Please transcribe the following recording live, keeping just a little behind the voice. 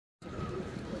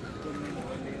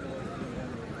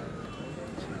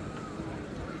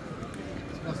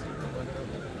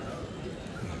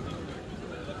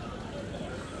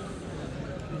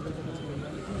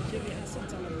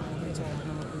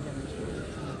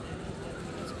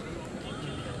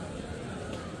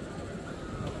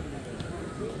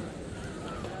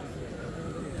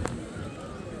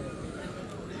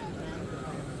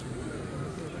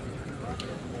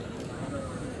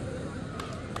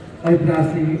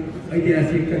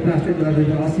ऐतिहासिक राष्ट्रिय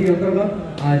 2080 अन्तर्गत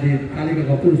आयोजित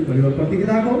कालिका पुरुष भलिबल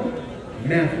प्रतियोगिताको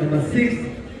म्याच नम्बर 6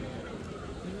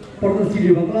 प्रदर्शन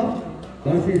युवा क्लब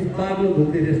भर्सेस बागलुङ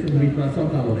घुम्ते रेस्टुरेन्ट बीचमा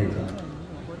सञ्चालन हुँदैछ,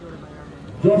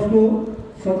 जसको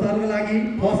सञ्चालनको लागि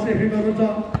फर्स्ट रेफ्री हुनुहुन्छ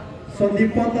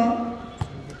सन्दीप पन्त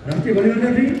राष्ट्रिय भलिबल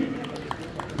रेफ्री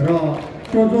र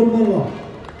प्रज्वल मल्ल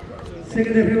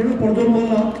सेकेन्ड रेफ्री हुनु प्रज्वल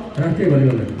मल्ल राष्ट्रिय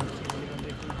volleyball referee.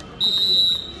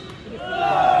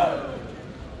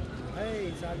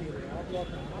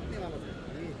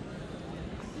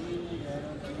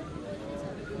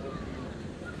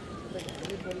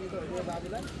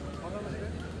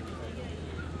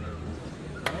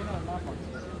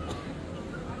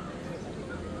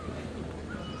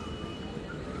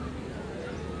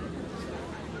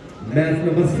 Match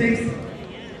number 6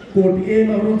 court ए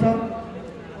मा हुनुहुन्छ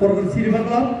पर्वत सिल्भर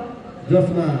क्लब,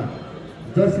 जसमा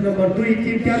जर्सी नम्बर 2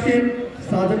 टिम क्याप्टेन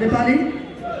साजन Nepali,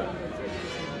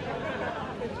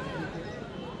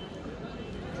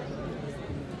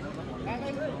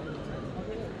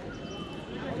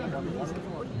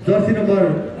 Jersey number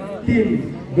 3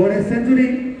 Ganesh century,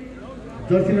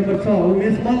 Jersey number 6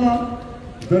 Umesh Malla,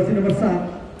 Jersey number 7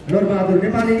 Narbahadur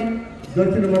Nepali,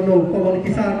 Jersey number 9 कमल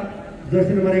किसान,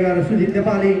 Jersey number 11 Sujit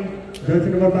Nepali, Jersey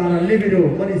number 12 लेबिरो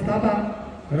Manish Thapa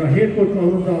र हेड कोचमा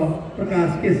हुनुहुन्छ प्रकाश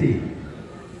केसी।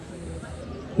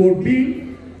 कोर्ट बी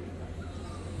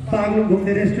बागलुङ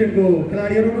घुम्ने रेस्टुरेन्टको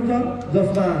खेलाडीहरू हुनुहुन्छ,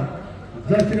 जसमा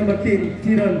Jersey number 3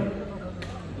 Chiran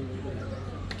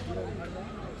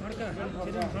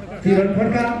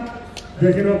Khadka,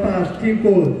 Jersey number 5 team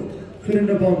coach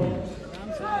Surendra bomb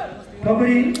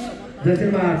Thakuri, Jersey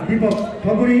number 8 Deepak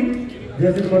Thakuri,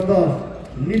 Jersey number 10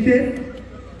 Nitesh,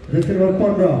 Jersey number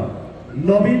 15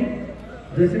 नवीन,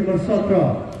 Jersey number 17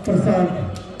 प्रशान्त,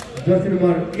 Jersey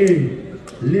number 8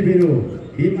 लिबिरो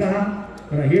हिमगाहा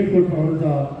र head कोचमा हुनुहुन्छ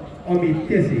अमित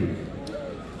केसी।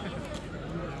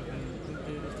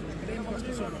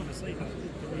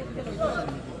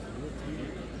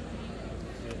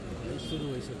 सुरु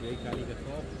भइसक्यो कालिका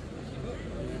कप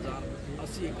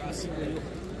 2080-81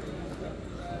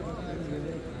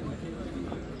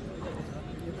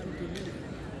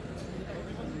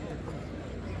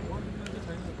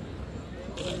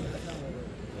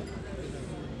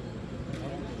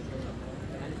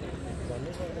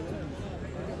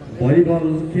 भलिबल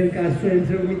खेलका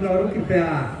स्वयंसेवक मित्रहरू कृपया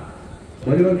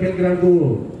भलिबल खेल ग्राउन्डको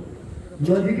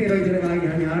नजिकै रहिदिनका लागि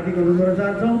हामी हार्दिक अनुरोध गर्न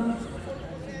चाहन्छौँ।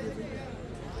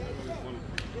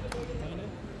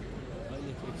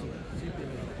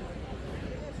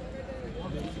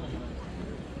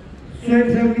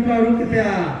 स्वयंसेवक मित्रहरू कृपया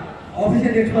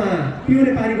अफिसियल डेस्कमा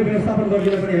पिउने पानीको व्यवस्थापन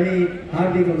गरिदिन पनि हामी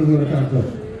हार्दिक अनुरोध गर्न चाहन्छौँ।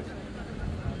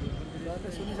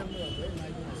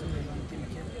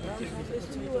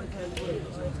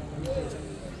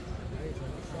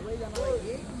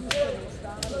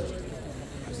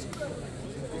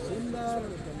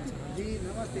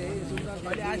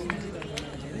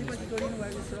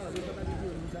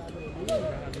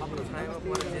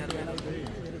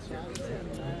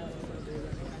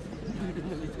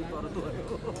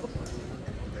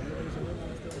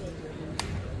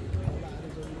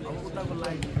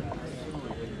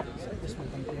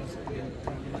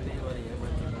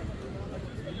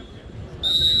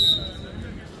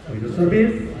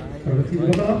 सर्भिस प्रगति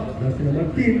बोला Jersey number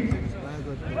 3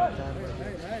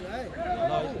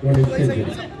 Ganesh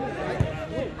century.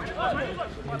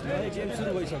 Game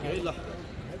सुरु भइसक्यो है। ल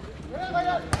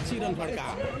चिरन खड्का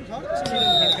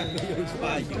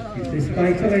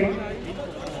स्पाइक छ भाइ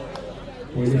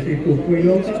पहिलो सेटको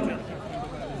पहिलो छ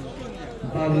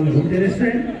बागलुङ घुम्ते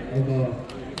रेस्टुरेन्ट। अब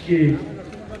के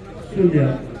सूर्य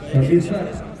सर्भिस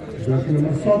जर्सी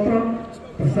नम्बर 17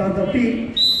 प्रशान्त पी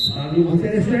बागलुङ घुम्ते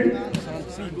रेस्टुरेन्ट।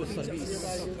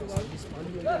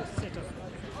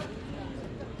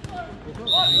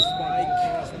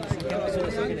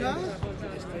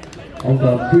 अंक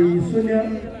 2-0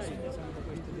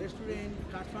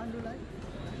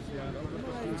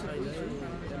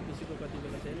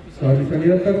 सर्भिस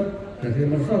निरन्तर जर्सी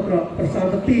नम्बर 17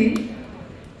 प्रशान्त पी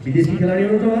विदेशी खेलाडी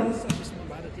हुनुहुन्छ।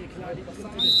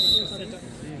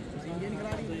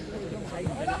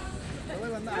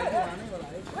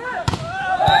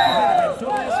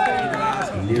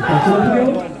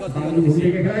 बागलुङ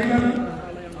घुम्तेका खेलाडीमा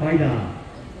फाइदा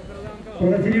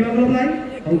प्रदर्शन क्लबलाई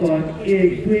अंक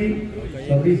 1-2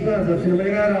 सर्भिसमा जर्सी नम्बर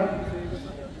 11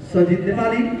 सजित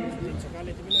नेपाली।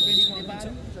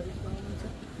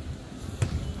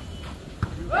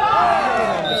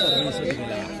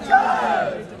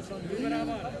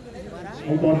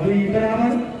 अंक 2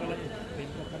 बराबर।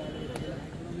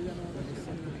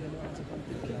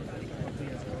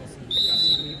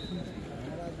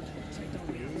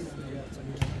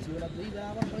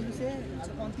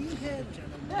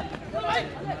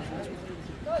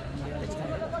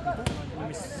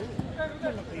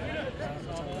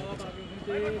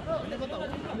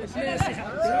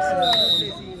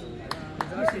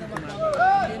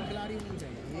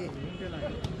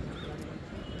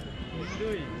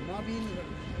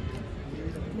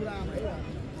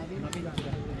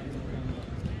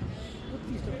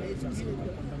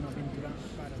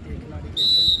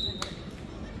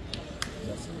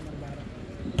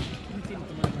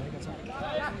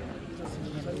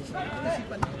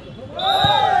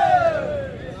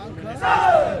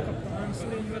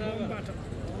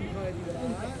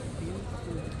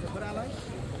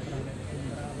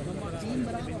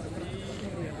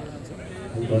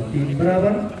 Tim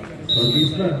berabar,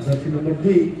 servisnya jersey nomor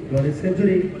 2 Gores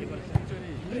Century.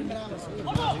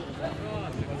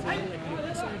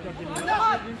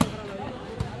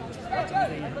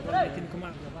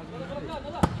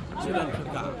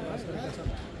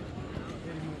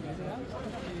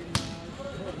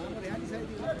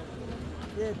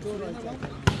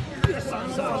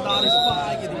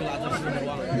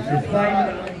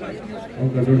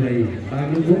 Angka dari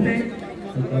Bandung Bumte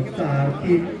untuk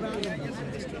Tarkin.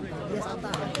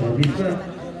 Servisnya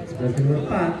jersey nomor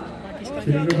 4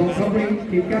 Surendra Bong Khopri,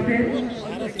 tim kapten.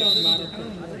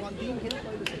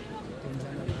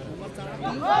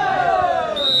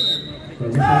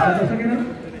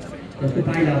 Terus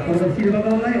Paila produksi di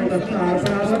bawah mulai untuk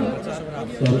berabar.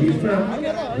 Servisnya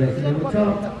jersey nomor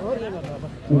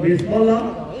 6 Umesh Malla.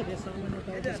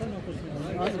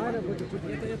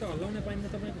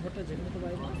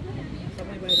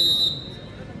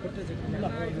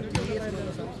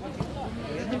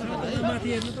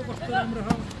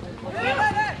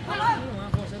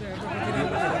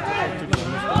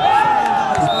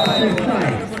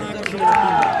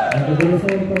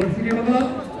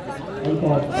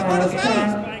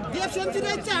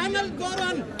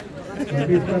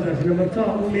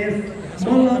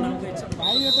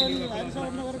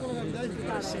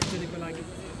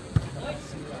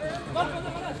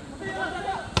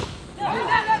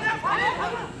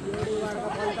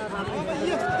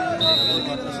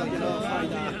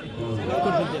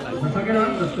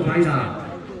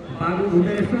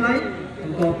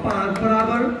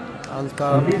 Angka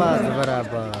 4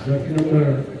 berabar. Jersey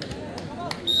nomor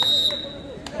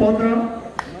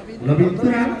 15 Navin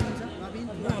Tura.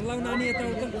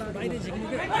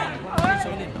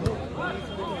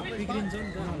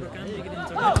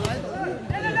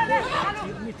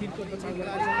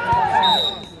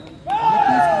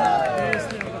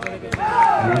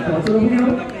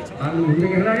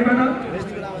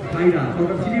 Paila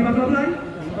produksi di bawah mulai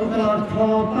untuk 6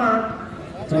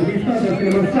 servisnya jersey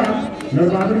nomor 7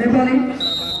 Nurbahadur Nepali.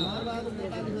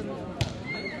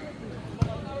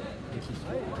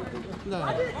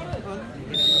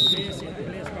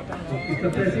 Kita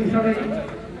pressing sampai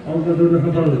angka 2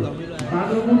 safal.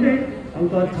 Bandung Bumte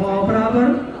angka 6 berabar.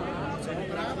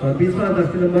 Servisnya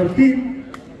jersey nomor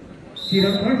 3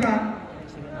 Kiran Khorka.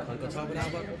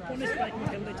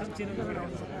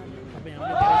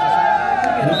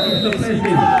 Kita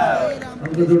pressing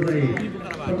angka 2 dari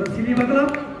produksi di bawah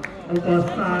angka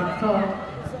 7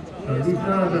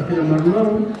 servisnya jersey nomor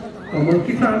 9 Kamal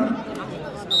Kisan.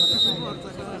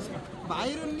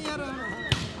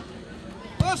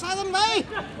 साधन भाई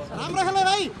राम्रो खेले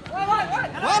भाइ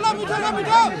होला मिठो न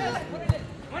मिठो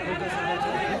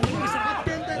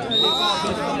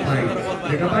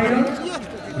Mereka Paila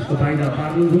untuk Paila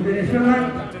Bandung Bumte Nasional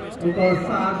untuk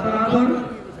 7 berabar.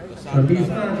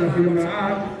 Servisnya jersey nomor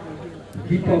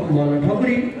 8 Deepak Malla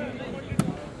Khopri.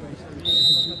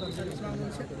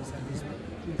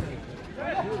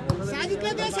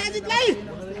 साजिदलाई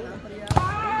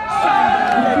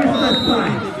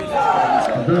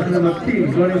jersey nomor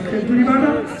 3 Gores Century बाट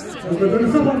angka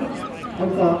 2 safal.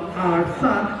 Angka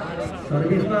 8-7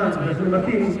 servisnya jersey nomor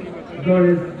 3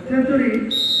 Gores Century.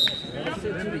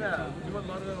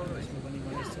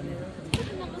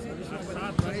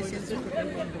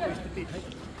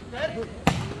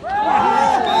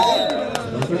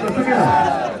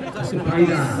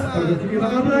 Paila produksi di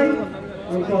bawah mulai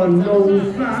angka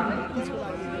 9-7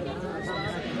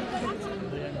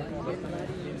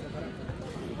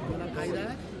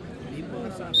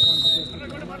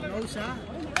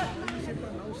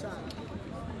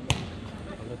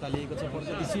 Taliएको छ पर्छ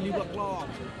त्यसैले बक्लक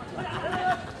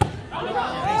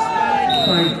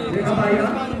Mereka Paila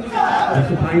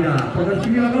untuk Paila produksi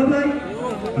di bawah mulai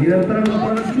nirantaran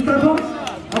produksi terus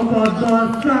angka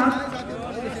 10-7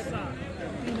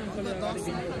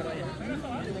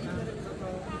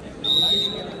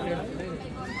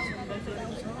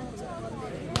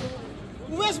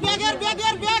 Umesh bag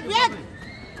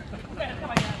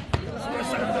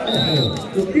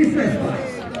त्यो 30 spike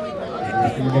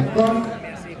number 10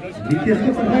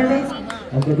 नितेशको प्रहार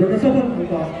अंक जोड्न सफल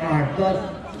अंक 8-10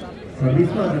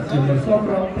 सर्भिसमा नम्बर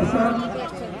 17 प्रसाद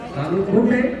कालु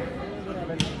घुम्ने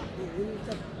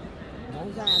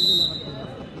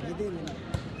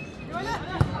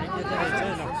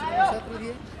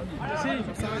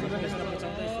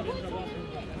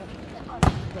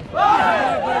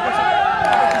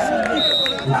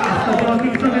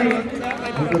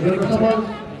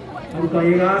अंक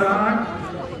 11-8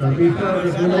 सर्भिसमा नम्बर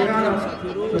 11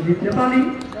 सजित नेपाली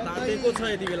तातेको छ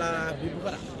यति बेला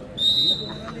बिपुरा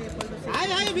हाय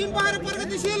हाय भीम पार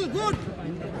प्रगतिशील गुड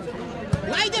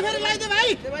लाइदे फेरि लाइदे भाइ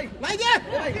लाइदे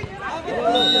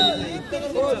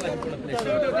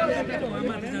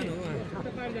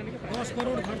 10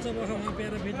 करोड खर्च भयो वहाँ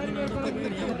पेर बेच्दिन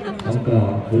अंक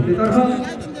भोटेतर्फ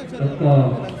अंक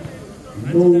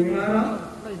 9-11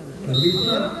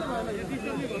 सर्भिसमा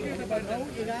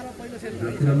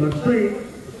नम्बर 3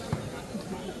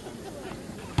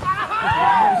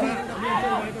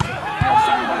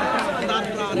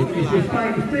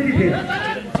 स्पाइक स्टेडी फेर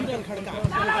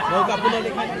मौका पुनः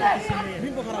लेखा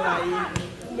बिम्बो खरालाई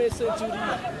मेसे चुरी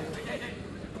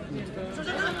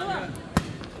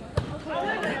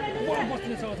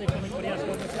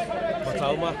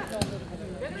बचाउमा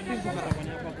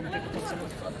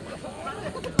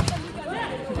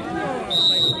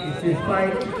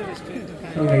स्पाइक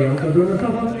सँगै अंक जोड्न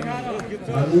सफल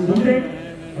भागु घुम्ने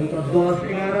अंक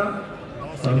 10-11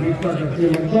 सर्भिसमा नम्बर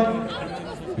 10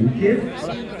 विकेट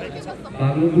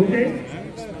भागु घुम्ने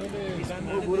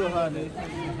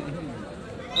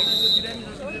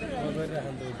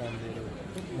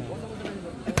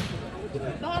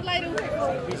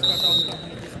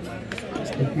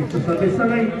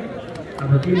सर्भिससँगै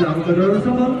आफ्नो टिमलाई अंक जोड्न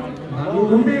सफल भागु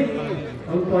घुम्ने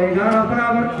अंक 11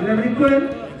 बराबर 11 इक्वल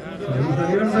सर्भिस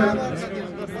निरन्तर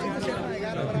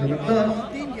नम्बर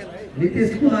 10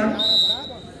 नितेश कुमार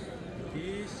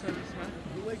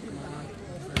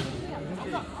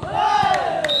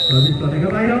सर्भिस भनेको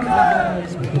बाहिर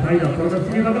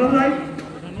प्रदर्शनी बगललाई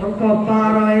अंक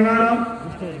 12-11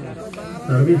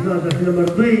 सर्भिसमा नम्बर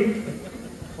 2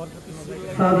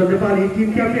 साधन नेपाली टिम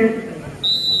क्याप्टेन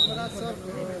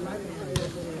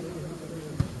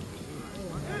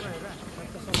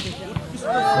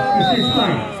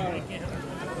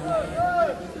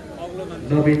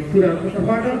नवीन पुरानको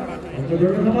तर्फबाट अंक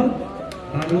जोड्न सफल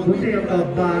भागु घुम्ने अंक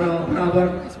 12 बराबर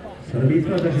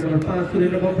सर्भिसमा नम्बर 5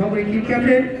 सुरेन्द्र बमठाउकै टिम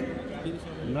क्याप्टेन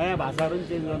नयाँ भाषाहरु पनि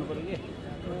चेन्ज गर्नु पर्यो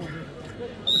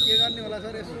के गर्ने होला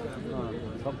सर यसो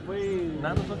सबै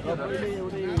नानो सबैले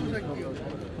एउटै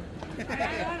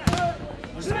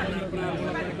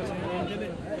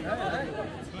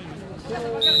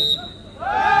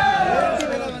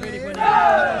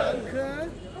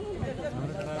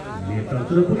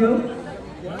नेतृत्व पुग्यो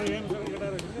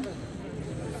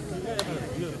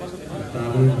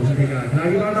बाबु घुम्नेका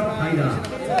खेलाडीबाट फाइदा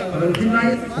प्रदर्शनीलाई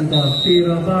अंक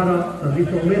 13-12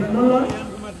 सर्भिसमा उमेश मल्ल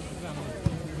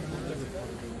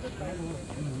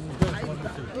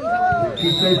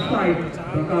स्पाइक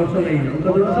नकआउटसँगै अंक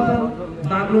जोड्न सफल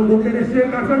बाग्लो घुम्ने श्रेय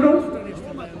काठमाडौँ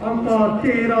अंक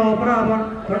 13 बराबर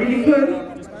 30 इक्वल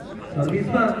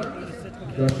सर्भिसमा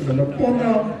जर्सी नम्बर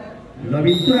 15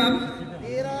 नवीन तुराम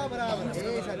 13 बराबर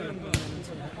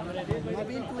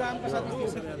नवीन तुरामको साथ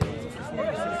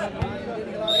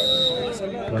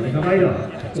भनेका बाहिर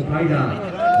फाइदा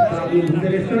बाबु घुम्ने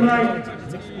रेस्टुरेन्टलाई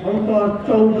अंक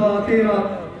 14-13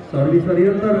 सर्भिसमा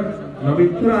निरन्तर नवीन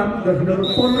तुराम जर्सी नम्बर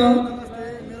 15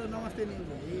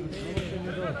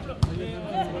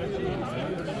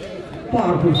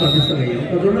 पावरफुल सर्भिससँगै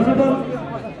अंक जोड्न सफल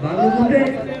बाबु घुम्ने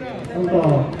अंक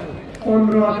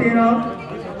 15-13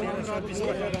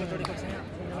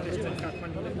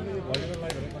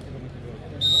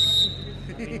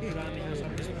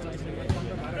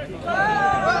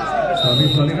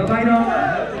 सर्भिस भनेका बाहिर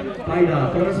फाइदा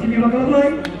प्रदर्शनी बगललाई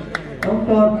अंक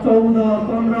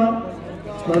 14-15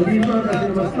 सर्भिसमा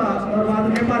नम्बर 7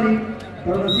 नरबहादुर नेपाली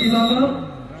प्रदर्शनी बगल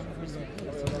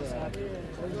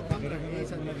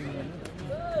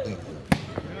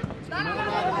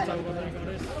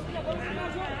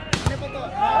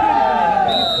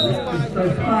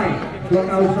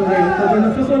ब्लकआउटसँगै अंक जोड्न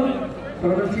सफल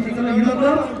प्रदर्शनीका लागि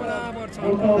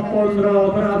अंक 15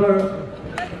 बराबर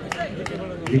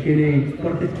निकै नै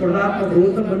प्रतिस्पर्धात्मक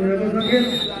रोचक बनिरहेको छ खेल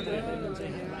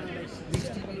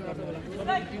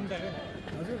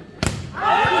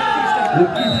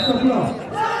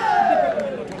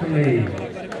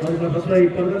अंक बस्दै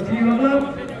प्रदर्शनी बगल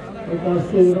अंक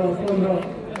 16-15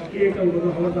 एक अंकको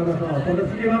खबरदार छ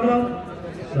प्रदर्शनी बगल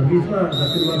सर्भिसमा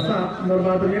नम्बर 7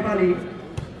 नरबहादुर नेपाली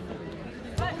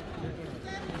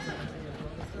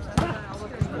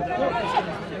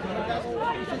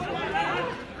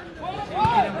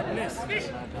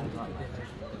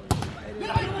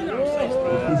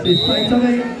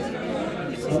सँगै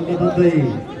अङ्क बन्दै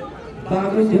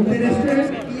बागलुङ घुम्ने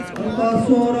रेस्टुरेन्ट अङ्क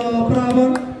 16 बराबर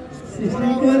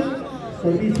 16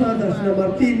 सर्भिसमा जर्सी नम्बर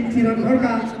 3 चिरन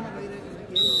खड्का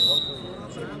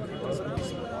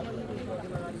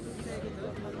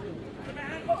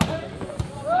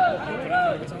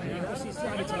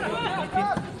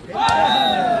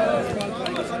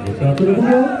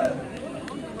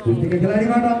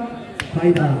खेलाडीबाट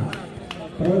फाइदा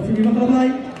प्रदर्शनी क्लबलाई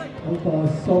अङ्क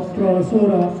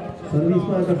 17-16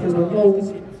 सर्भिसमा जर्सी नम्बर 9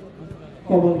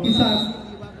 कमल किसान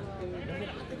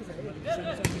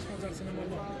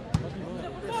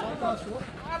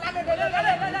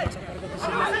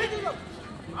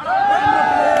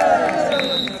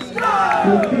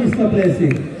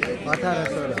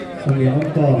सँगै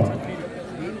अङ्क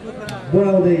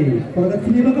बढाउँदै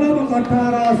प्रदर्शनी क्लब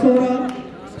 18-16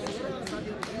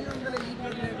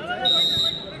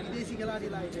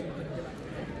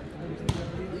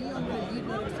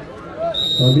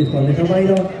 सर्भिस गर्नेका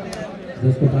बाहिर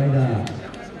जसको फाइदा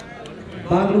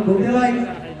बागलुङ घुम्नेलाई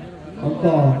अङ्क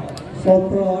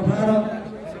 17-18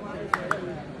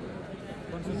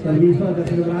 सर्भिसमा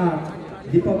जर्सी नम्बर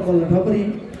 8 दीपक मल्ल ठकुरी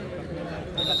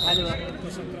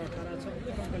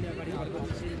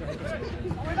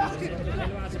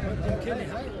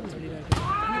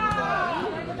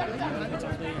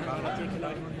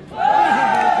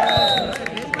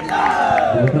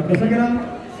सकेर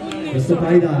जसको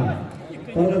फाइदा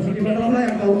प्रदर्शनी क्लबलाई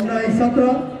अङ्क 19-17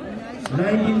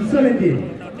 19-17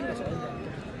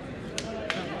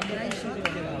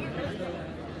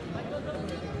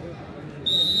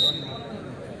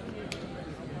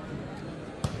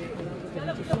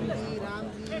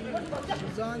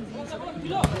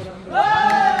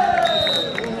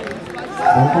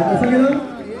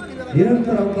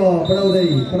 निरन्तर अङ्क बढाउँदै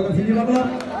प्रदर्शनी क्लब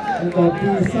अङ्क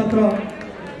 20-17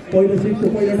 पहिलो सिटको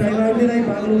पहिलो टाइमर दिँदै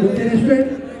बागलुङ घुम्ने रेस्टुरेन्ट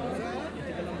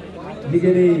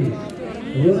निकै नै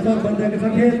रोचक बनिरहेको छ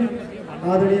खेल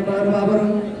आदरणीय महानुभावहरू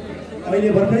अहिले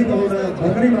भर्खरै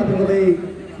मात्र तपाईँ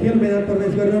खेल मैदान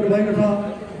प्रवेश गरिरहनु भएको छ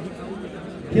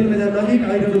खेल मैदान नजिक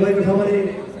आइरहनु भएको छ भने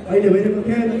अहिले भइरहेको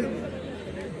खेल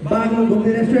बागलुङ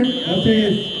घुम्ने रेस्टुरेन्ट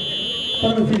भर्सेस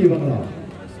प्रदर्शनी क्लब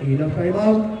इनफ टाइम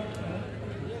आउट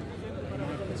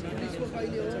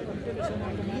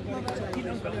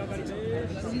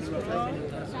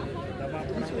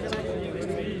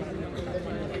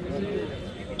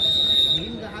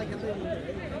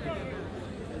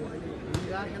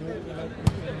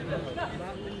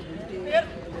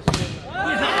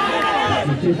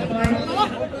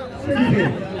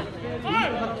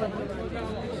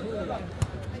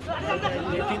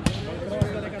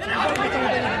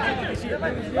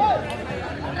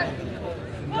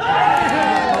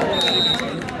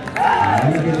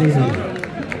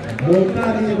मौका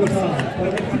दिएको छ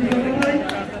प्रदर्शनी क्लबलाई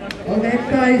अङ्क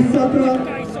 21-17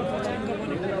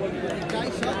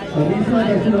 सर्भिसमा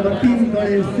जर्सी नम्बर 3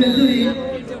 गणेश सेन्चुरी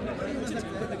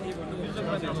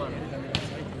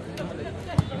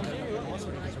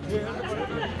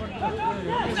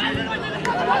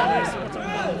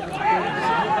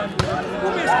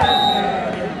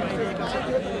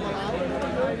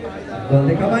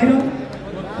बलदेखा बाहिर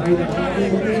फाइदा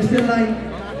स्टेटलाई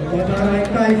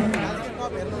 18-21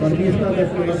 सर्भिसमा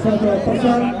जर्सी नम्बर 17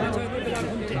 प्रसाद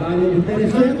बागलुङ घुम्ने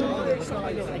रेस्टुरेन्ट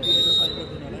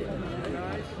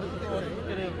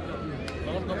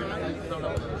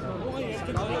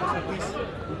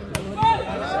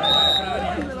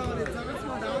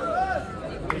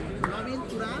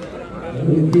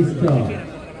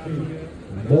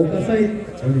मौका सहित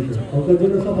अङ्क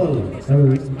जोड्न सफल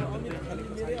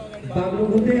बागलुङ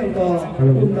घुम्ने अङ्क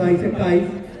 19-21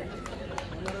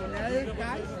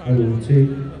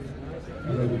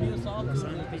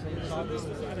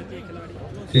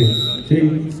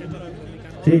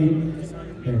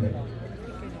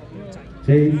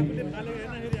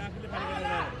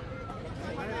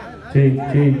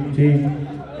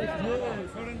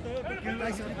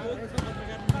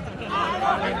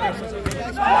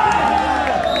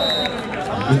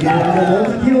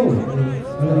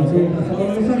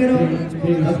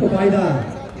 फाइदा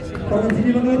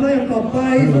प्रदर्शनी क्लबलाई अङ्क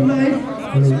 22-19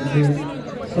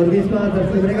 सर्भिसमा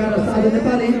जर्सी नम्बर 11 साधु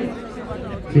नेपाली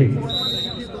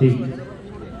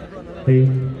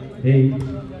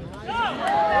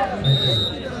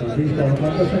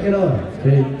सकेर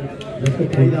जसको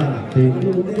फाइदा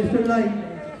रेस्टुरेन्टलाई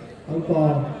अङ्क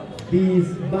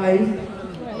 20-22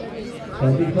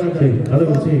 सर्भिसमा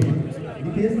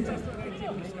नितेश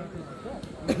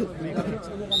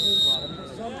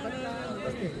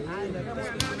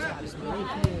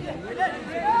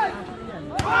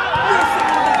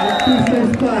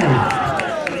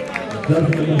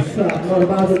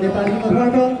नरबहादुर नेपाली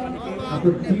तर्फबाट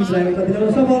आफ्नो टिमलाई एउटा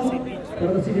दिलाउन सफल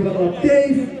प्रदर्शनी बल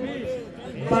 23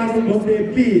 बागलुङ घुम्ने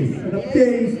 20 र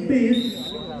 23-20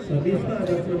 सर्भिसमा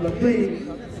दक्षिण नम्बर 2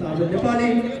 साधन नेपाली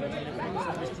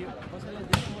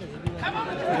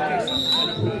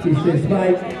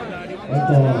 25-22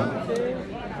 अन्त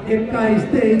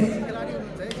 21-23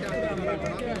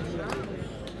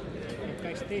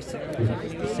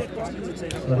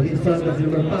 सर्भिसमा दक्षिण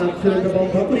number 5 Surendra bomb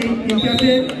Thakuri team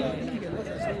captain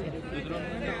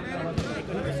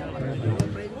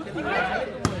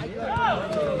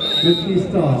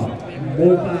उत्कृष्ट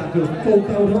मौकाको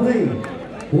चौका उठाउँदै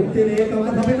घुम्तेले एक अङ्क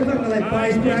थपेको छ मलाई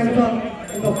 22 पुऱ्याएको छ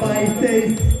अन्त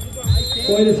 22-23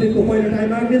 पहिलो सेटको पहिलो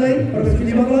टाइम आउट दिँदै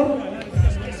प्रदर्शनी बल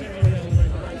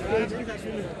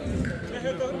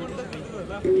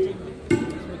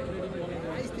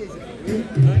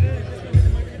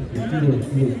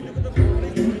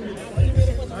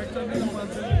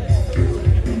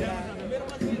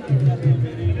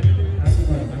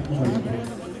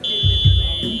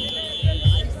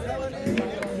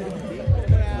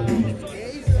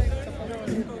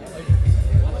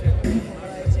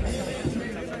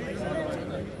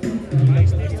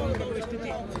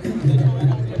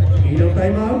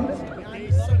time out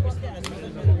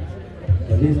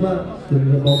सर्भिसमा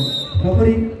Surendra bomb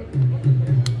Thakuri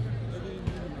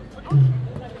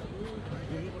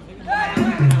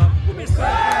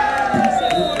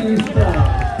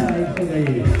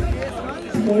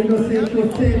पहिलो सेटको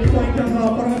सेट पोइन्टमा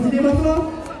प्रदर्शनी बल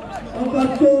अङ्क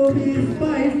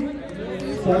 24-22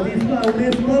 सर्भिसमा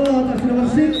उमेश मल्ल दक्षिण नम्बर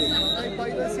 6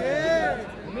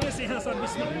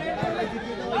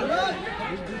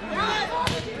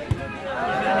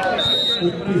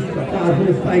 उत्कृष्ट पावरफुल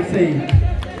स्ट्राइक चाहिँ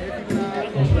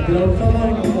ग्राउन्ड सफल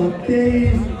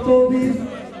 23-24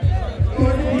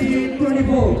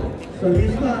 20-24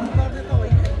 सर्भिसमा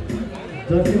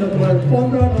जर्सी नम्बर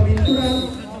 15 नवीन तुराल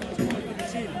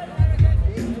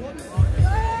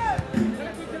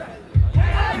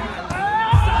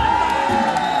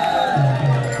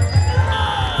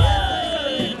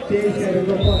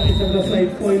सहित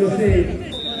पहिलो सेट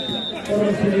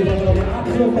प्रदर्शनी बलले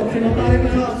आफ्नो पक्षमा पारेको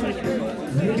छ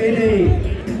निकै नै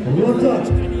रोचक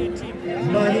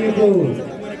मानिएको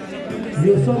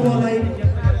यो समूहलाई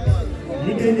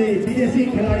निकै नै विदेशी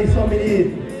खेलाडी सम्मिलित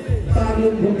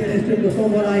बागलुङ घुम्ने रेस्टुरेन्टको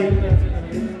समूहलाई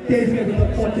 23 गते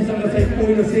 25 सहित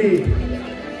पहिलो सेट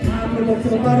आफ्नो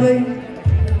पक्षमा पार्दै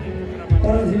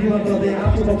प्रदर्शनी बलले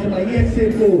आफ्नो पक्षमा एक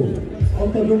सेटको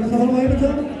अन्त जोड्न सफल भएको छ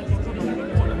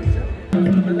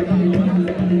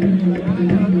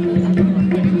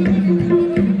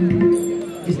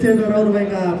स्टेजमा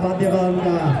रहनुभएका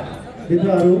वाद्यवादनका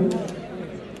मित्रहरू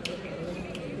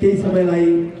केही समयलाई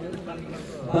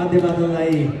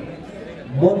वाद्यवादनलाई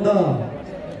बन्द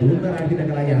धुनमा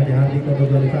राखिदिनका लागि हामी हार्दिक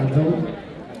अनुरोध गर्न चाहन्छौँ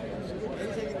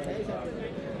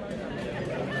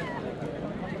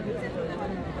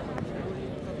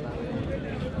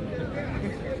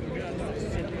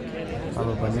अब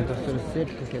भन्ने जस्तो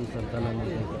सेटको खेल सञ्चालन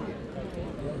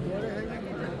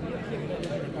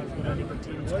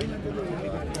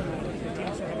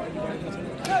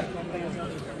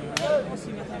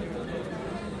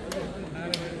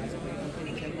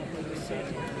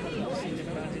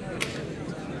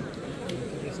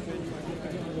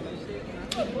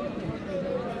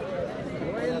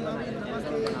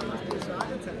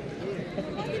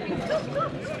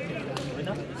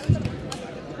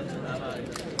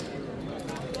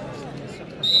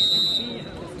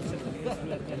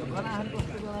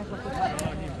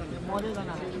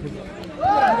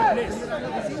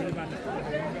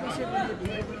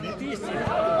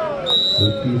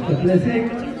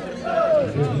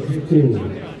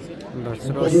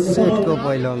दोस्रो सेटको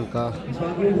पहिलो अङ्क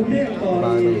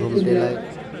बागलुङ घुम्टेलाई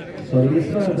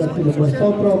सर्भिसमा दक्षिण नम्बर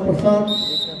 17 प्रशान्त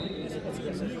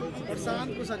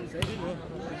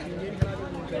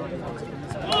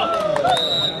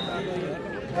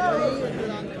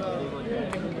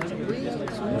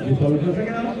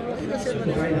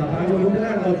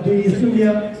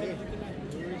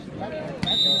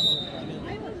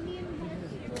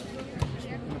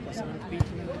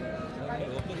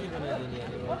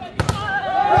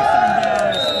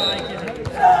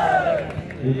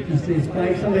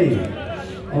स्ट्राइक सँगै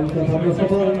अङ्क थप्न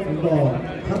सफल अङ्क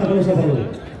खाता खोल्न सफल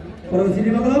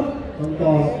प्रदर्शनी बल अङ्क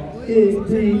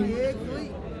 1-2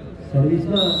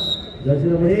 सर्भिसमा जर्सी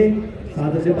नम्बर 1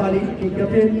 साधन नेपाली टिम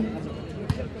क्याप्टेन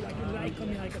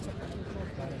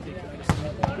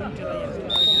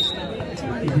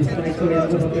स्ट्राइक सँगै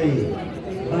अङ्क थप्दै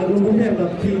बागलुङ घुम्ने अङ्क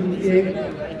 3-1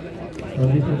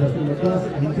 सर्भिस नम्बर 10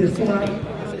 नितेश कुमार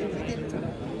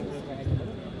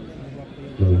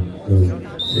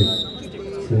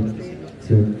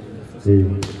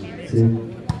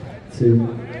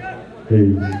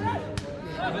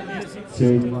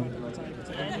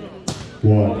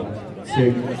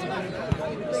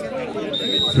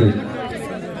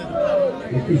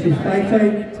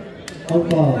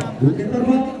अंक दुईतर्फ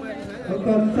अंक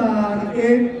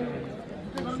 4-1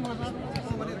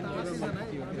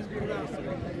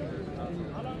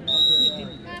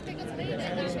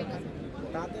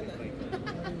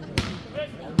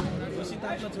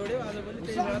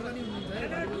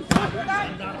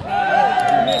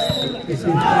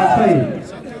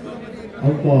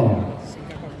 अंक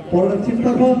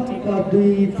प्रदक्षिणतर्फ अंक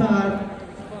 2-4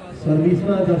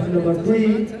 सर्भिसमा जर्सी नम्बर 2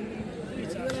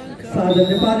 साजन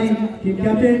नेपाली टिम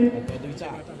क्याप्टेन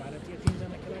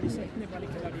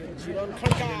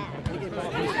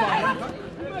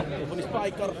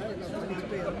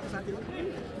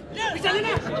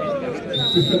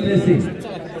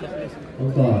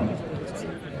अंक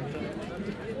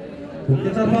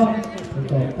भुक्तेतर्फ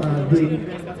अंक 5-2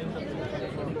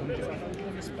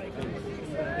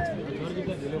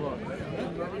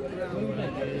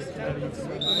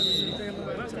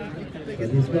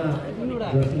 सर्भिसमा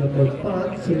Jersey number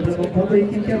 5 Surendra Khatri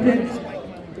team captain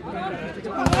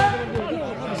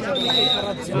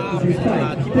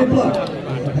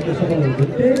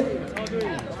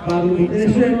बाबु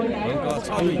रेस्टुरेन्ट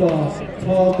अंक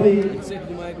 6-2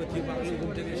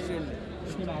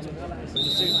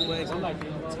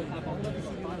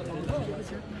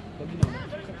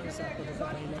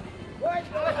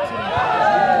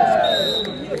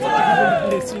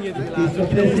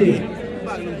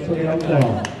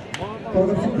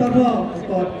 प्रदर्शनतर्फ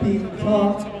अंक 3-6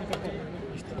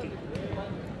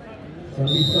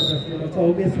 सर्भिसमा जर्सी नम्बर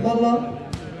 24 मल्ल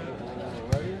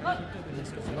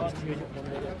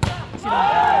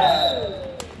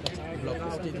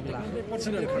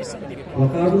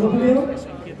लकाउट हुनुभयो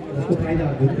जसको फाइदा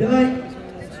घुम्नेलाई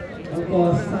अंक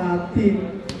 7-3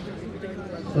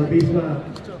 सर्भिसमा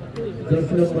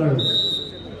जर्सी नम्बर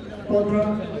 15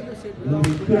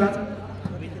 लवी तुराक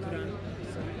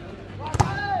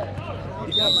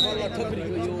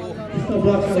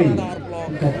ब्लक सबै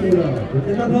अंक पूर्ण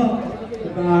घुम्नेतर्फ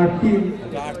अंक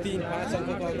 8-3 5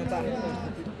 अङ्कको अग्रता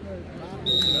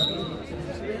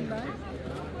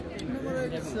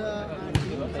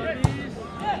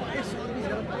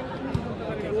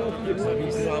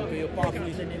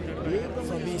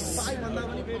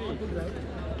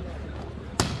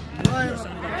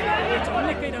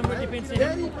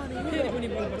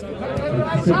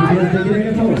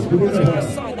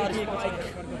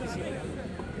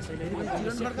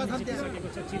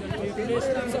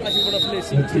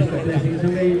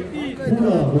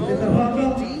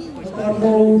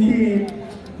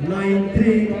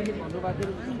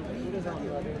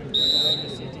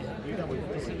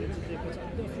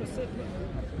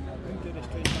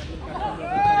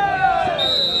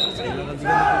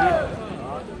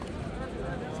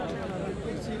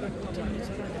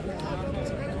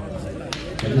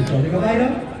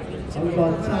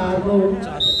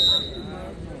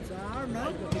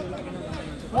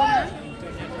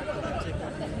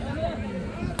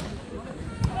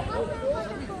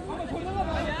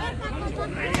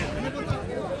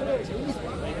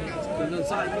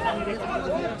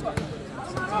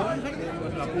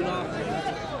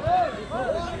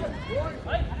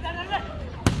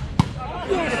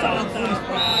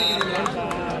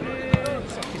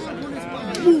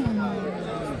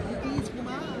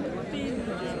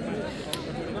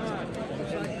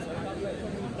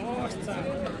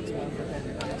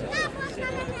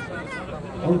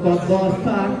अंक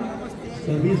 10-7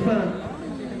 सर्भिसमा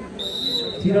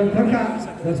चिरण खड्का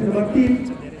जर्सी नम्बर 3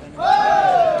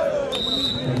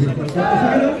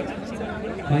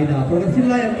 फाइदा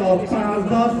प्रदर्शनलाई अंक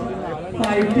 5-10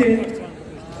 5-10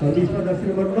 सर्भिसमा जर्सी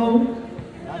नम्बर 9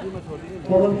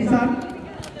 पवन किसान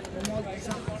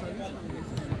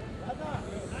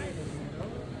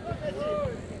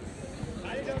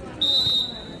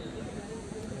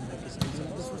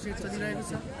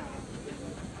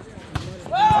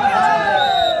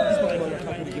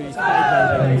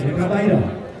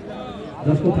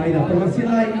जसको फाइदा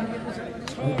प्रदर्शनलाई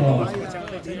अंक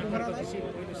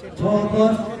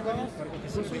 6-10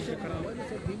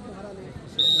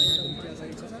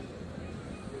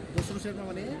 दोस्रो सेटमा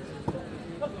भने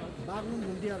बागलुङ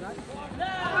घुम्टिया रात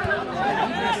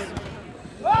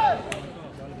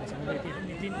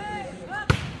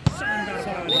शानदार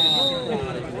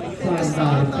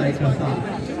स्ट्राइक का साथ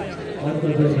अंक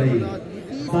जोड़ रही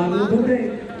बागलुङ घुम्टे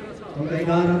अंक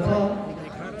 11 छ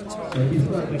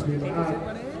सर्भिसमा जसले 8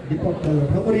 दीपक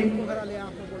ठकुरी पोखराले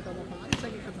आफ्नो गोल्टमा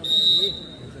पारिसकेका छन्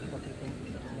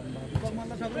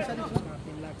मल्ल ठकुरी सरी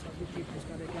 3,26,000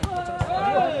 पुरस्कार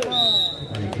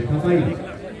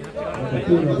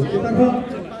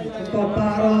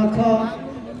 12 6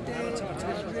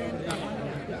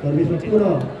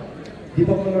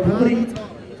 दीपक ठकुरी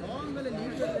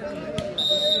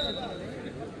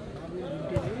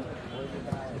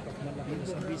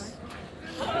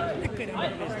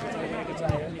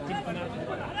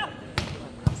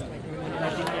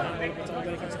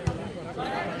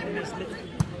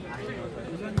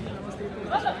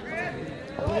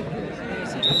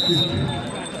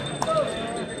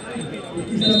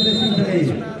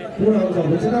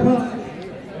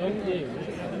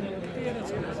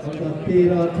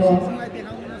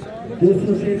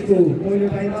दोस्रो सेटको पहिलो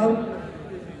टाइम आउट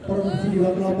प्रमुख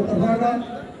विभाग क्लबको तर्फबाट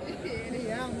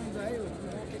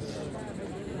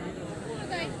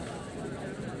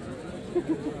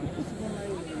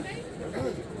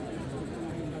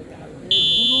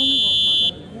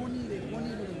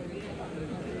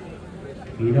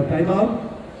हिरो टाइम आउट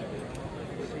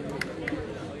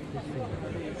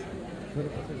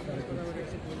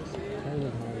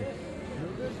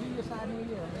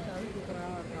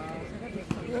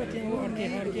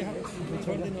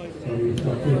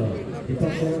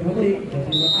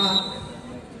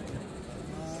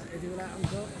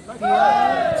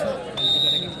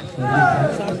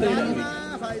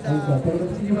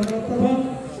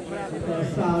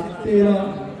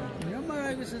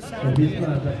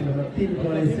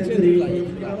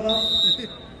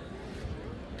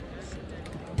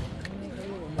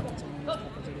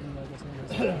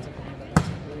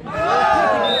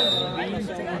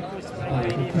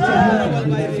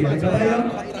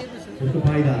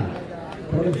फाइदा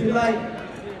प्रोडक्सनलाई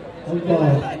अङ्क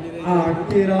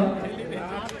 8-13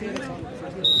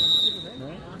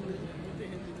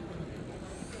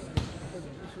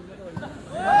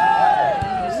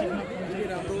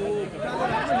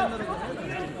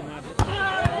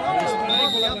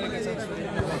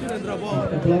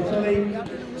 ब्लक सबै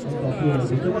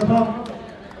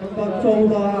अङ्क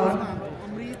 14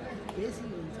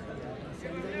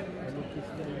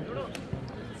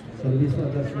 सर्भिसमा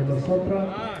दर्शक नम्बर 17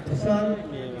 प्रशान्त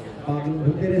पागल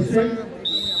भुटे रेस्टुरेन्ट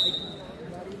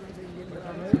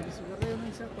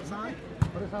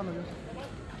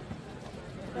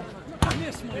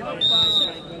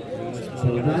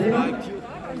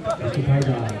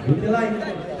फाइदा भुटेलाई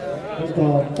अङ्क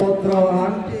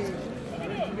 15-8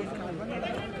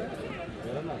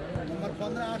 नम्बर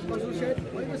 15-8 को सेट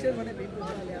पहिलो सेट भने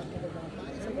भिमपुराले आफ्नो गोल्टमा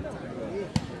पारिसकेका छन्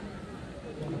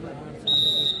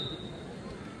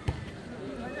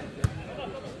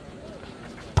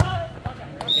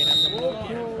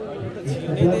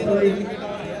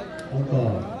अङ्क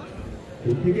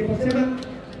भुटेकै पक्षमा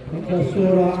अङ्क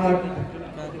 16-8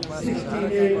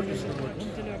 16-8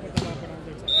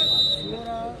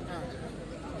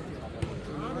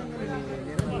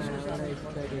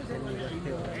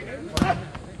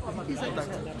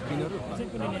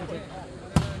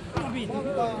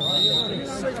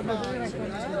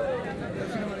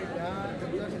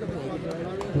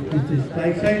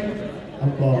 स्ट्राइक साइड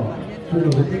अङ्क पूर्ण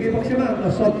भुटेकै पक्षमा अङ्क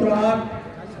 17-8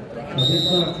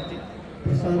 सर्भिसमा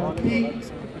प्रशान्त पी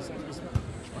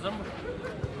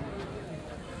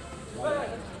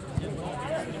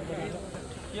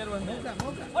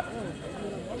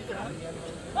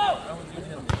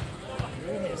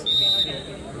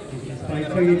स्ट्राइक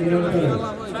साइड निरन्तर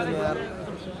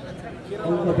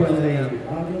अङ्क बढ्दै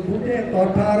आफ्नो भुटे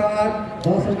 18-8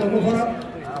 10 अङ्कको फरक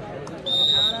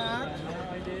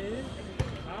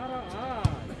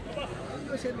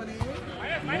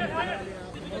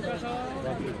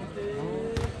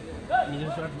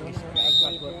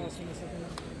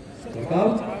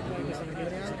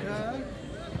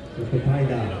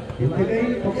फाइदा भुटेकै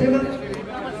पक्षमा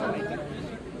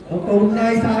अङ्क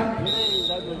 19-8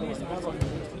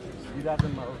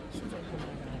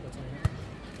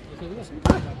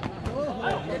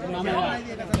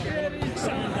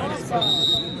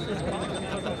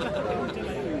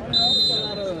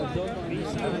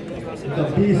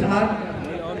 20-8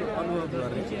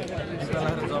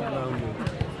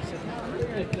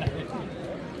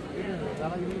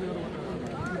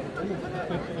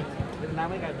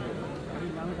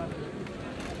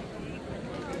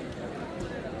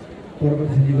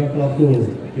 परमसिंह क्लबको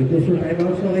यो दोस्रो टाइम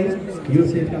आउटसँगै यो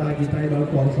सेटका लागि टाइम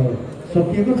आउटको अवसर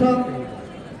सकिएको छ।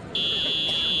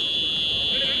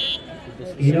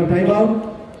 हिरो टाइम आउट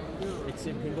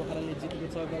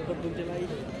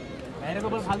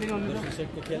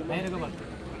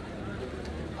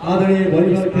आदरणीय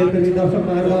भलिबल खेलप्रेमी दर्शक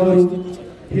महानुभावहरू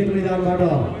खेल मैदानबाट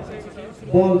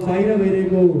बल बाहिर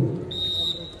गइरहेको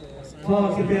छ।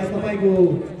 कृपया तपाईँको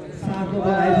साथमा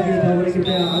बल आइसकेको छ भने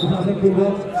कृपया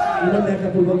अनुशासनपूर्वक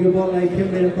इमानदारीतापूर्वक यो बललाई खेल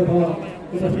मैदानतर्फ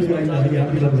उपस्थित गराइन हामी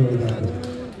हार्दिक अनुरोध गर्दछौँ।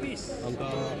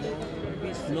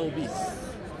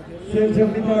 स्वयंसेवक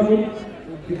मित्रहरू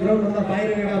ग्राउन्डभन्दा बाहिर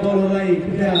गएका बलहरूलाई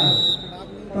कृपया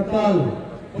तत्काल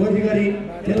खोजी गरी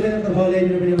खेल मैदानतर्फ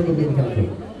ल्याइदिनु पनि अनुरोध गर्न चाहन्छु।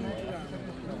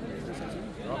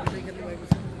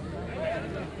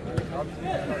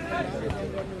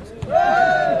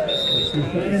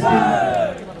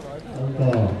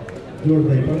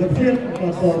 जोड्दै प्रगतिशील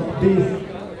 20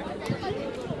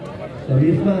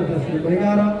 सर्भिसमा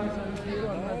 10-11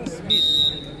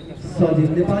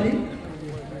 सजित नेपाली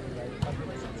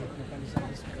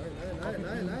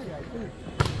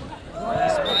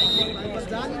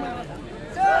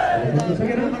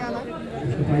सकेन।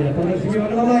 यसको फाइदा 15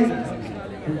 भन्नलाई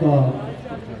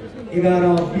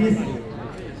 11-20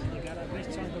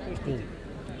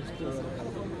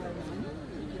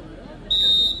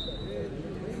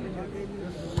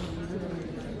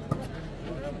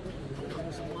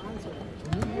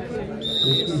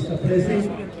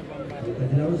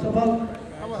 सफल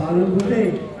पालन हुँदै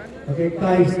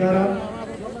 21-11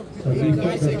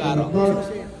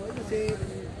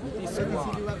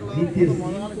 नीतीश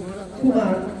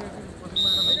कुमार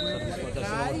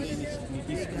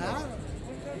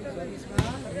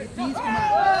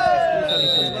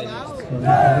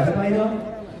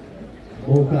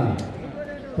मौका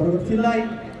प्रगतिशीललाई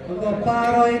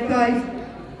 12-21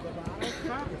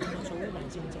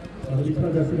 सर्भिसमा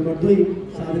जर्सी नम्बर 2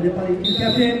 साधु नेपाली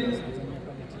क्याप्टेन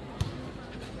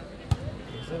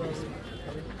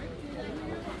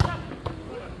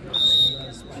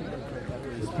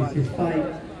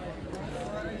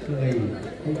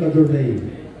उनका जोड्दै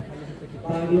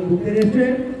Baglung घुम्ते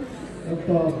restaurant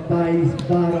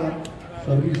 22-12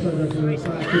 सर्भिसमा Jersey number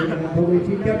 7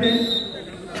 team captain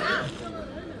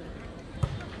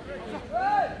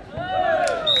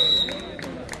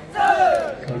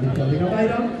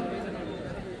बाहिर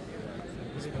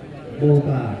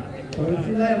मौका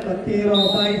प्रगतिशीललाई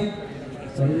 13-22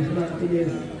 सर्भिसमा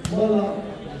दिनेश मल्ल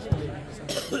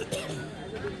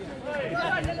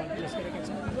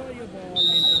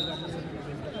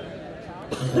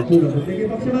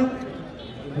पक्षमा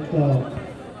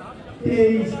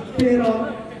 23-13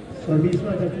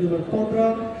 सर्भिसमा जर्सी नम्बर 15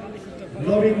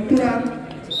 नवीन तुरान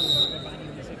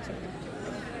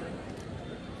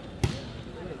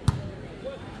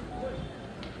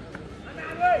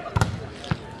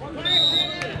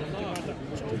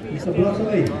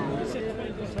ब्लकसँगै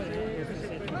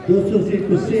दोस्रो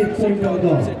सेटको सेट पोइन्ट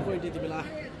आउँदा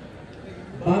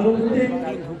बालुङ घुम्ते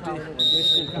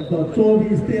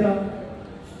 24-13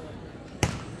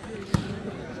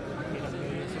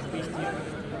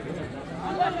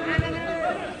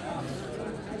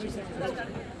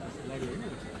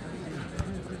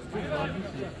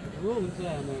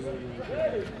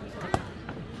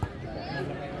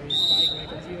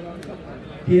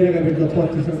 13 का विरुद्ध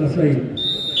 25 अंक सही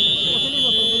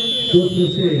दोस्रो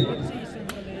सेट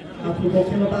आफ्नो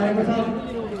पक्षमा पारेको छ।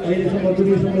 अहिलेसम्म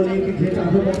दुवैसँग एक सेट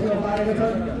आफ्नो पक्षमा पारेको छ।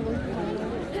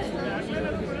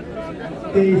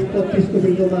 23-25 को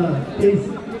विरुद्धमा 23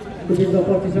 को विरुद्ध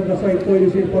 25 अंक सहित पहिलो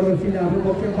सेट प्रगतिशीलले आफ्नो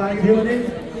पक्षमा पारेको थियो भने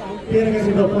 13 का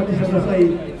विरुद्ध 25 अंक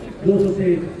सहित दोस्रो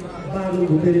सेट बागलुङ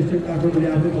घुम्ते रेस्टुरेन्ट काठमाडौँले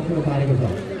आफ्नो पक्षमा पारेको छ।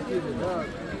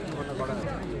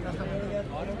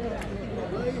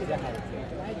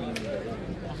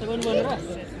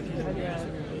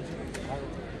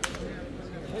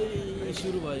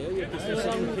 सुरु भयो यो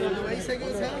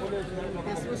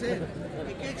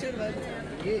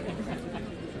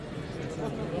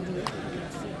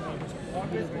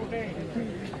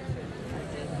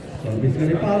सर्भिस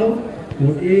गर्ने पालो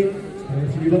coat 1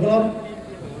 Shiv club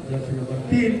Jersey number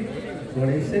 3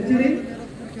 Ganesh century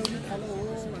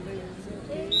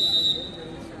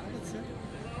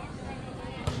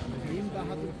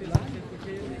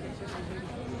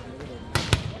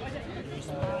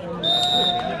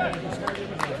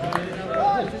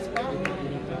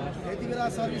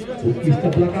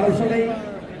ब्लकआउटसँगै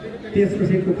तेस्रो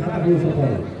सेटको खाता पुग्न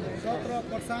सफल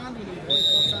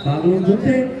बागलुङ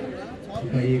घुम्ते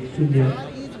 1-0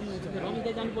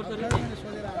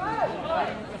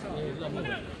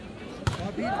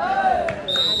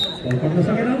 बल गर्न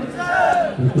सकेन।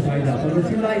 उसको फाइदा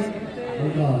प्रगतिशीललाई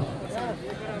अङ्क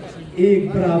 1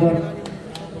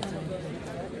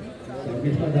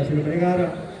 सर्भिसमा जर्सी नम्बर 11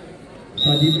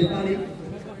 सजित नेपाली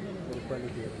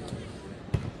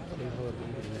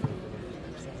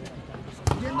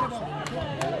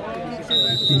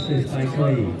तीसरे स्ट्राइक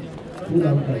पुरा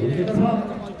अङ्क हुनेको छ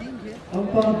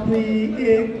अङ्क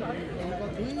 2-1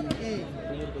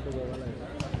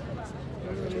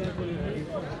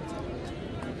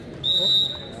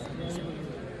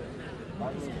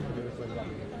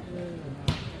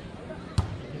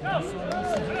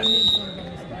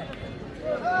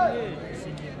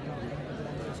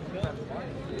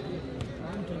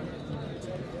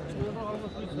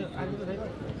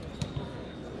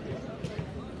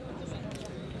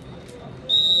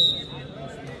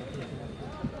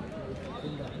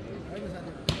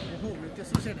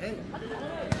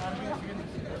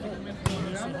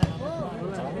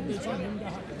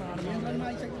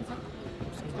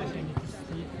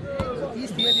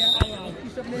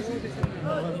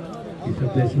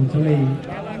 सँगै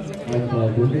अङ्क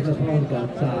घुमेको छ अङ्क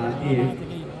 4-1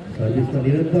 सर्भिसमा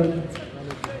निरन्तर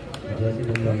जर्सी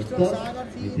नम्बर 10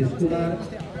 नितेश कुमार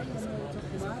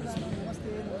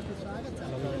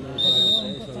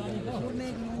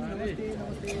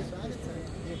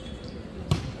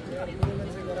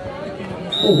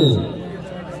ओहो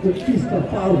उत्कृष्ट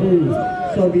पावरफुल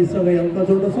सर्भिससँगै अङ्क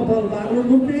जोड्न सफल बाग्लो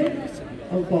घुम्ने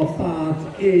अङ्क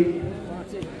 5-1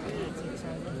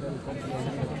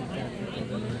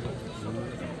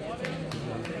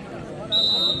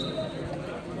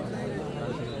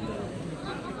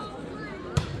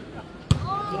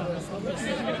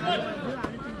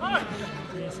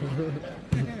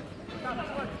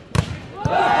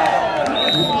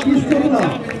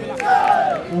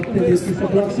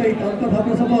 सहित अङ्क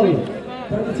थप्न सफल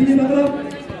तर चिनी बाग्लो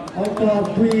अङ्क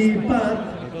 2-5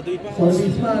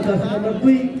 सर्भिसमा जर्सी नम्बर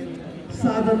 2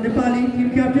 साधन नेपाली टिम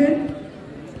क्याप्टेन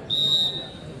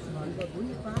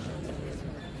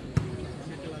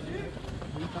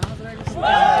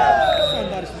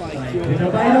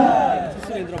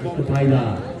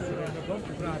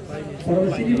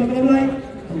चिनी बाग्लोलाई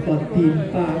अङ्क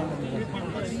 3-5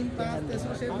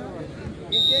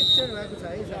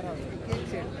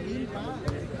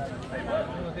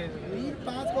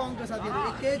 को अंक साथीहरु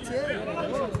एक छ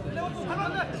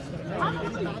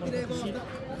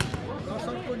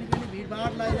दर्शकको निकै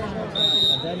भिडभाड लागिरहेको छ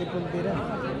जाने पुलतिर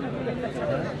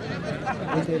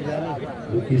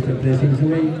उत्कृष्ट प्रेसिङ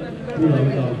सँगै पुरा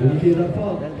घुम्तीतर्फ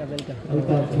अङ्क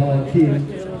 6-3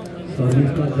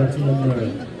 सर्भिसमा जर्सी नम्बर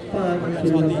 5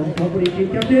 सुरेन्द्र खपरी टिम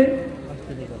क्याप्टेन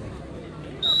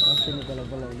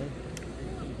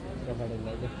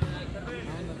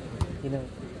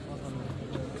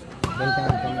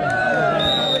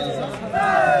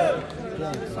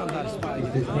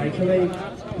सँगै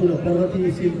पुरा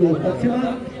प्रगतिशीलको पक्षमा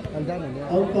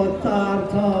अङ्क 4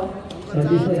 छ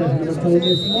सर्भिसमा जर्सी नम्बर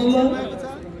 24 मल्ल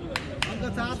अङ्क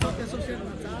 4 छ तेस्रो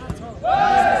सेटमा 4 छ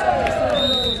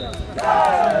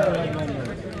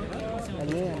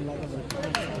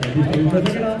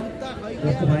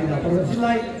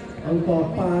अङ्क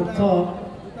 5 छ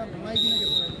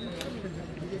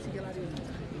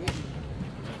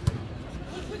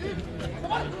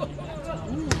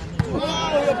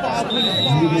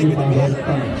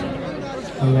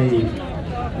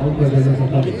अङ्क गर्न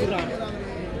सफल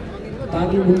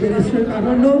ताकि भुवनेश्वर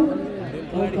काठमाडौँ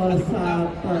अङ्क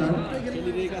 7-5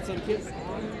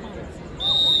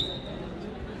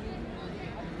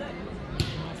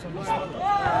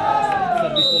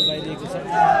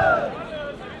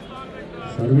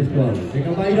 सर्भिस बल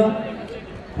देखा बाहिर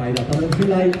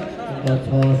प्रदर्शनलाई अङ्क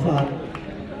 6-7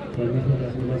 सर्भिसमा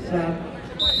जर्सी नम्बर 7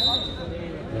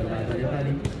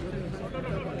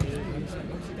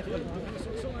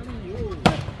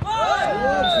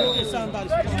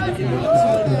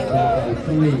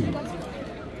 नेपाली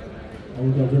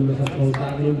अङ्क जोड्न सफल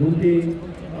बाग्लो घुम्टे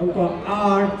अङ्क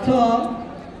 8 छ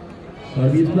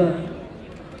सर्भिसमा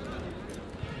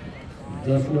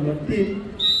जर्सी नम्बर 3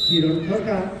 किरण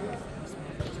खड्का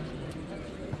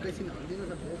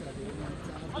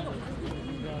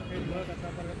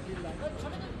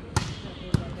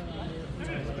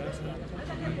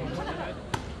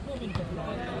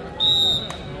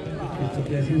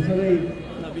सँगै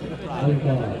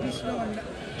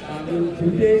अङ्क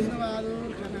छुटे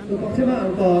पक्षमा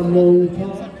अङ्क 9 छ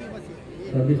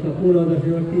सर्भिसमा पूर्ण जर्सी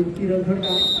नम्बर 3 किरण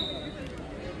खड्का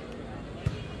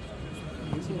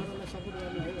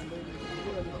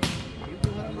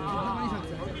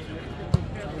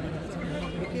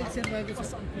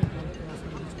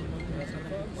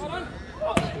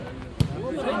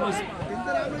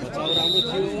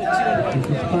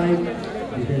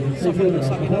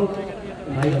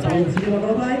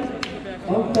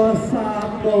अङ्क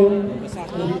 7-9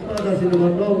 जर्सी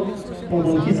नम्बर 9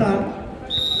 पवन किसान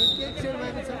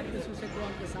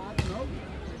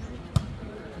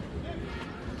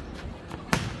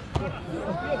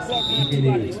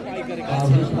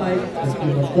पावर स्पाइक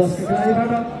नम्बर 10 का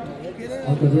खेलाडीबाट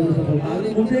अङ्क जोड्न सफल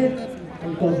बागलुङ घुम्टे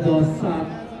अङ्क 10-7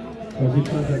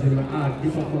 सर्भिसमा नम्बर 8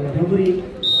 दीपक ठकुरी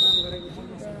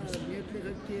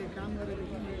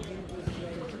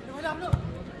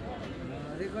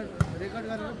रेकर्ड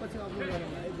गरेर पछि अपलोड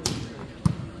गरौँ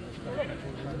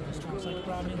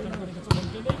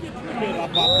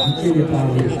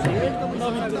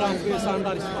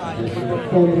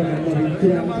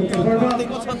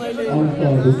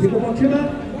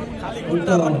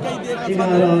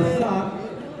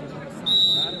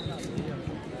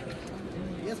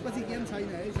यसपछि गेम छैन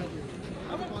है साथी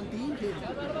अब अन्तिम खेल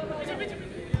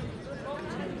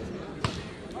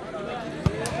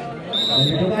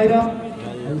बाहिर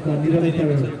अङ्क निरन्तर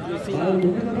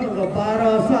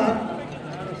 12-7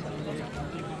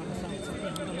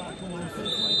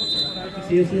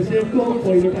 CSSF को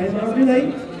पहिलो टाइम आउट दिँदै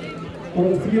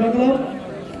प्रगतिशील क्लब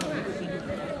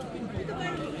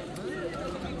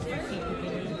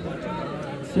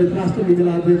संयुक्त राष्ट्र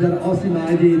विद्यालय 2080 मा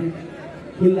आयोजित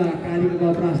खुल्ला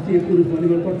कार्यक्रम राष्ट्रिय पुरुष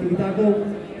भलिबल प्रतियोगिताको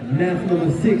म्याच नम्बर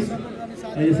 6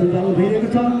 अहिले सञ्चालन भइरहेको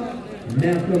छ।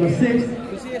 म्याच नम्बर 6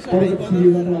 प्रगतिशील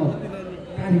club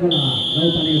Kathmandu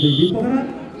नौपालिका 2 Pokhara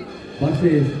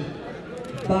versus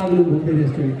Baglung Ghumte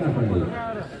restaurant Kathmandu.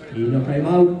 In time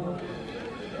out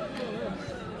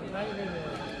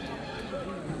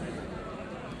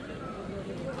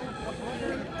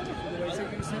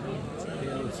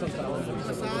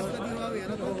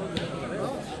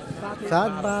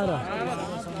सात 12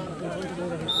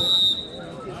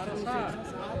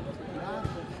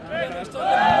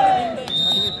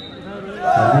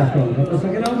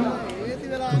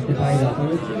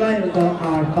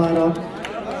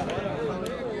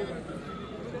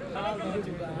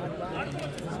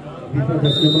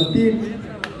 नम्बर 3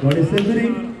 गणेश सेन्चुरी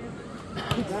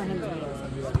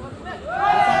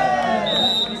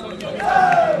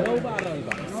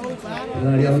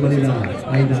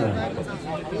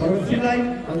प्रगतिशीललाई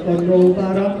अङ्क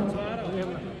 9-12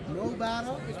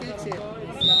 एकै छ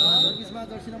सर्भिसमा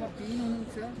जर्सी नम्बर 3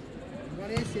 हुनुहुन्छ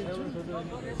गणेश सेन्चुरी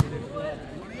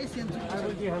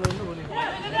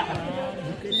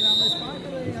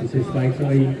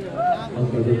स्पाइकसँगै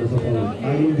अङ्क जोड्न सफल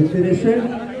बागलुङ घुम्टे रेस्टुरेन्ट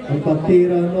अङ्क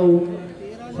 13-9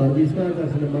 सर्भिसमा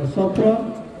जर्सी नम्बर 17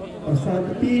 प्रशान्त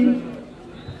 3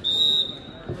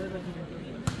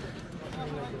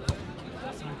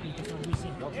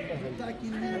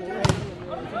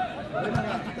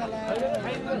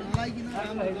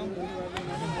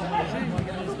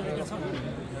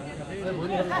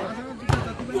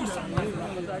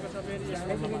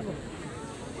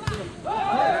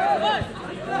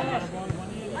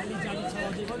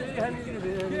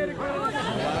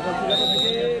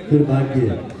 दुर्भाग्य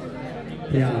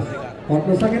प्रयास पट्न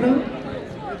सकेन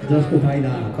जसको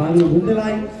फाइदा बागलुङ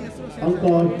घुम्टेलाई अङ्क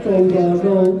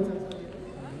 14-9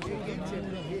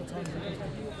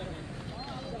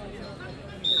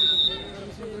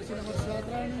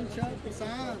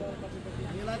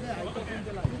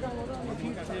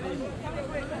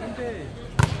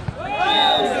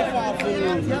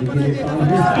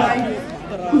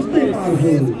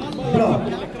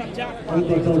 अङ्क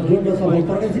जोड्न सफल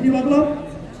प्रगतिशील क्लब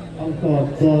अङ्क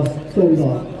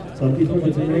 10-14 सर्भिसमा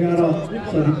 11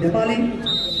 सजित नेपाली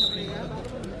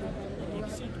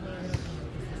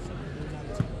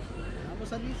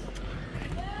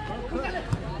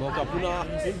मौका पुनः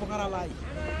एक पोखरालाई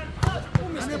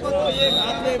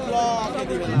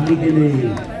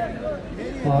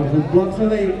पावरफुल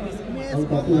ब्लकसँगै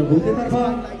अङ्क पुनः घुम्टेतर्फ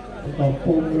अङ्क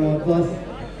 15-10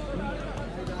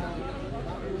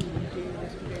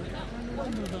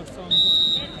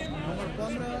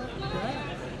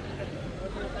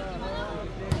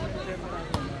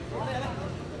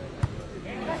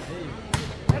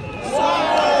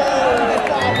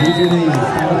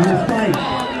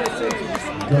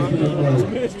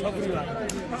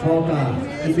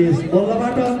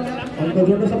 बल्लबाट अङ्क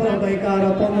जोड्न सफल अङ्क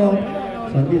 11-15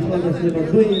 सर्भिसमा जर्सी नम्बर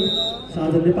 2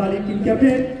 साजन नेपाली टिम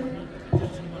क्याप्टेन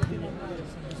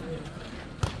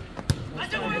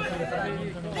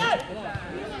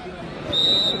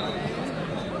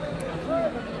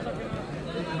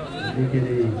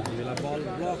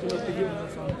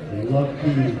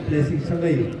लकी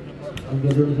प्लेसिङसँगै अङ्क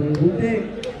जोड्न सफल घुम्टे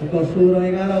अङ्क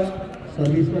 16-11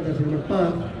 सर्भिसमा Jersey number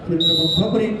 5 Surendra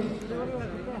Thakuri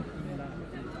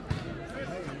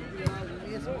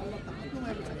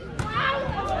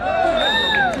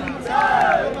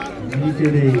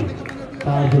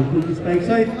powerful फुल स्पाइक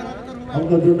सहित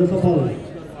अङ्क जोड्न सफल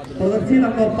प्रगतिशील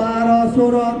अङ्क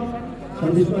 12-16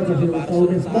 सर्भिसमा जर्सी नम्बर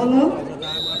 24 बल्ल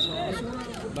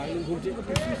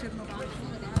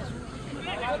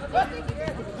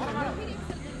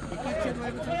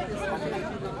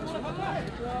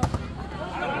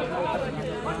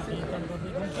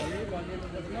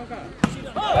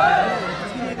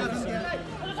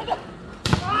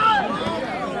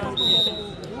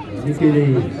निकै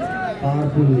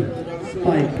पावरफुल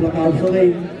स्पाइक ब्लकआउट सँगै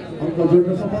अङ्क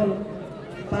जोड्न सफल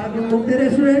पार्नु मुक्ति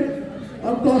रेस्टुरेन्ट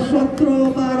अङ्क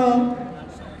 17-12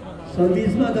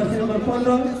 सर्भिसमा जर्सी नम्बर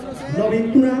 15 नवीन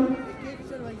तुराम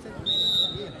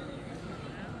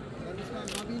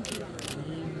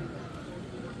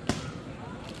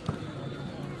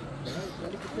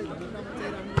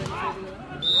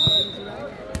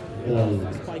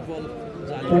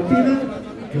पट्टीमा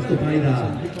यसको फाइदा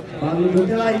बाग्लुङ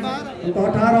घुम्टेलाई अङ्क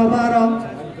 18-12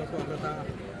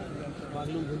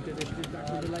 बाग्लुङ घुम्टे रेस्ट्रिक्ट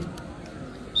काठमाडौँलाई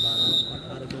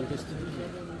 12-18 गोल स्थिति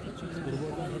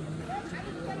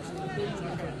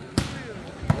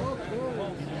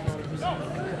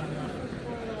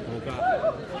मौका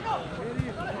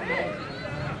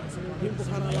भीम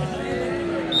पोखरालाई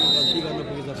गल्ती गर्न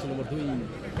पुगे जर्सी नम्बर 2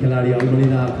 खेलाडी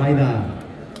अल्मलिदा फाइदा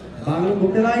बाग्लुङ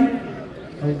घुम्टेलाई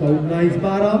अङ्क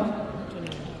 19-12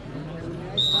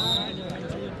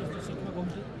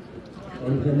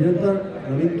 निरन्तर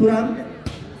नवीन तुराम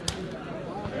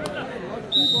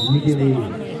निकै नै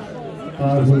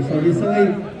पावरफुल सर्भिससँगै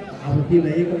आफ्नो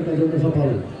टिमलाई 1 अङ्क जोड्न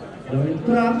सफल नवीन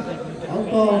तुराम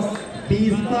अङ्क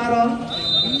 20-12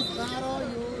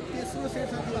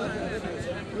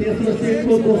 तेस्रो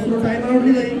सेटको दोस्रो टाइम आउट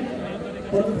लिँदै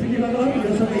परम सिटीबाट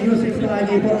यो समय यो सेटको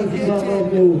लागि परम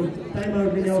सिटीको टाइम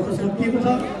आउट लिने अवसर सकिएको छ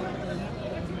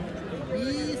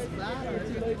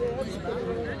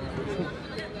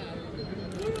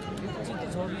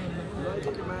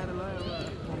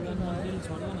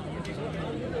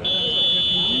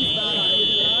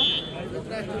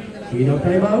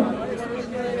टाइम आउट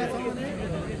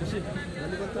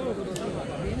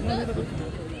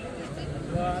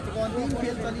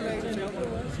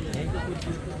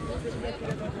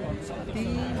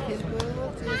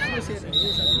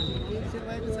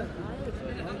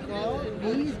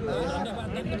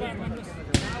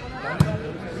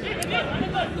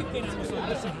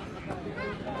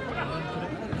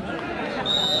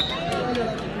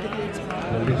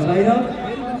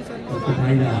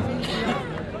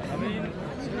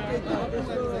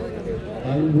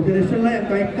रेस्टुरेन्टलाई अङ्क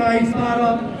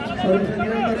 21-12 सर्भिस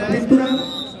निरन्तर नवीन तुराम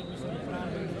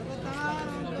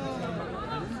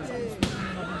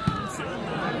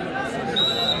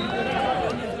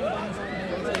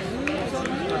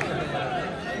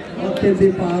अत्यन्तै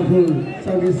पावरफुल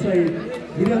सर्भिस सहित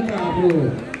निरन्तर आफ्नो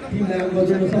टिमलाई अङ्क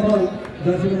जोड्न सफल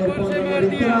जर्सी नम्बर 15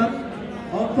 नवीन तुराम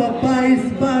अङ्क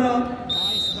 22-12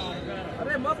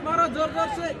 अरे मत मारो जोर जोर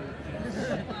से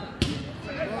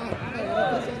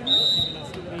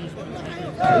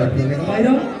बाहिर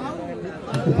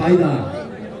फाइदा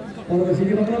परम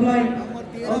सिटीको क्लबलाई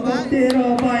अङ्क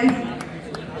 13-22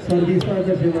 सर्भिसमा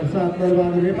जर्सी नम्बर 7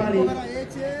 नरबहादुर नेपाली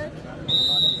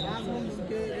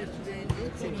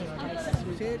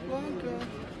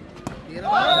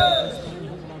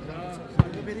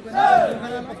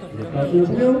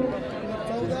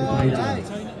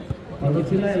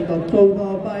प्रदक्षिणलाई अङ्क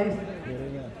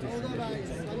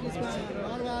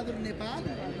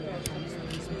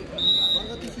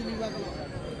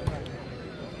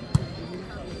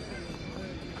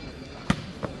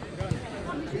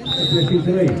 14-22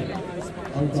 सँगै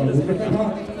अङ्क हुनेतर्फ अङ्क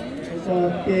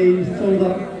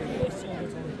 23-14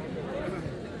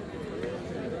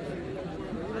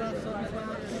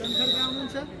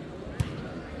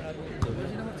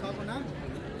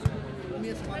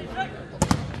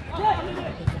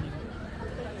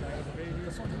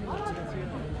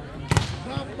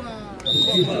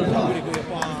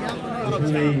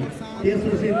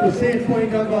 तेस्रो सेटको सेट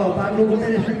पोइन्ट अङ्क बाग्लुङ घुम्टे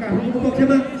काठमाडौँको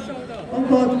पक्षमा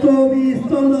अङ्क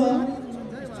 24-14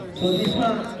 सर्भिसमा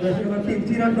जर्सी नम्बर 3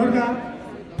 चिराग ढड्का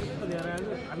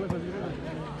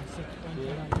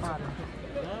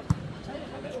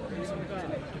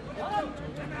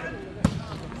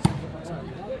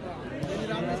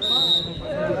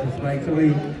स्ट्राइकसँगै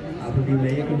आफ्नो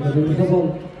टिमलाई 1 अङ्क जोड्न सफल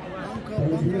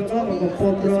अङ्क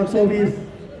 15-24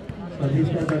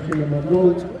 सर्भिसमा जर्सी नम्बर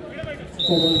 9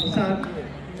 कोमल किसान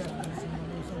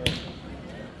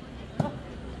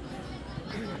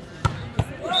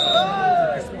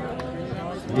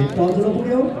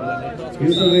पुग्यो यो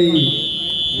सँगै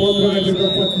 15 विरुद्ध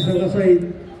 25 अङ्क सहित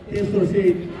तेस्रो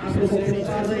सेट आफ्नो पक्षमा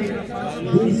पार्दै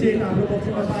 2 सेट आफ्नो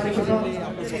पक्षमा पारेको छ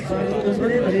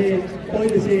भने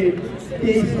पहिलो सेट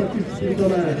 23-25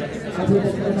 विरुद्धमा आफ्नो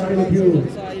पक्षमा पारेको थियो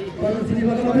परम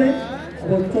सिटीको क्लबले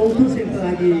अब चौथो सेटका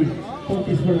लागि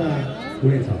प्रतिस्पर्धा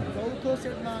हुनेछ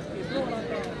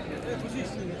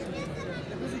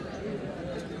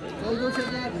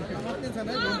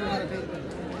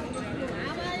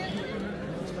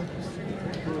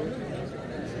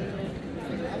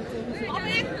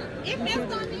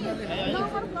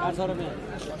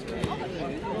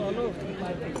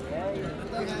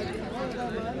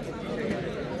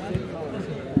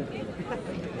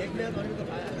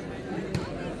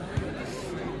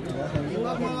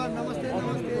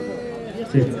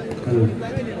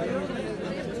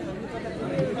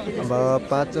अब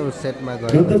पाँचौं सेटमा गयो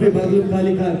गन्तव्य बागलुङ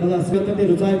बालिका कला गन्तव्य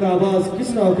रुचाएको आवाज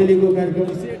कृष्ण हौतेलीको कार्यक्रम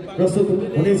प्रस्तुत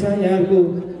हुनेछ यहाँहरूको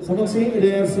समक्ष र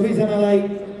यहाँ सबैजनालाई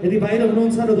यदि बाहिर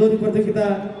हुनुहुन्छ र दोहोरी प्रतियोगिता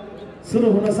सुरु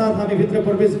हुन साथ हामी भित्र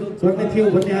प्रवेश गर्ने थियौँ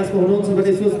भन्ने आशमा हुनुहुन्छ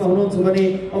भने सोचमा हुनुहुन्छ भने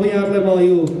अब यहाँहरूलाई म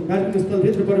यो कार्यक्रम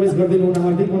स्थलभित्र प्रवेश गरिदिनु हुन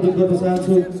हार्दिक अनुरोध गर्न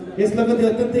चाहन्छु। यस लगत्तै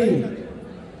अत्यन्तै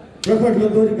प्रकट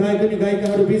लोकदोहोरी गायक अनि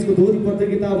गायिकाहरू बीचको दोहोरी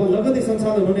प्रतियोगिता अब लगत्तै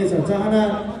सञ्चालन हुनेछ। चाहना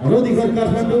रोधीघर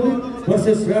काठमाडौँ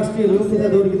वर्सेस राष्ट्रिय लोक तथा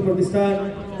दोहोरी गीत प्रतिष्ठान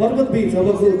पर्वत बीच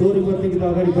अबको दोहोरी प्रतियोगिता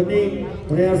अगाडि बढ्ने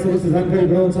र यहाँ समस्त जानकारी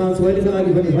गराउन चाहन्छु। अहिलेको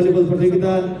लागि भने भलिबल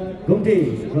प्रतियोगिता घुम्टे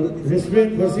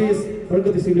रेस्टुरेन्ट वर्सेस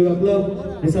प्रगति Siluwa club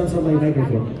Nishan Sharma United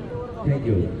club. Thank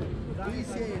you.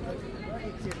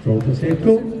 चौथो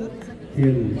सेटको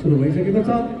खेल सुरु भइसकेको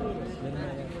छ।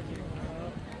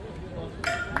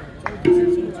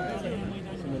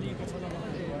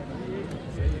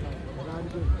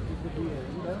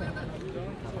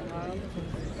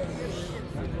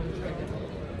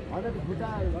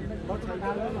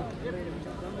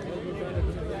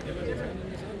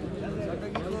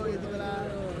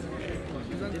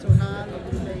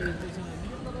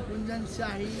 कुञ्जन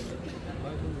शाही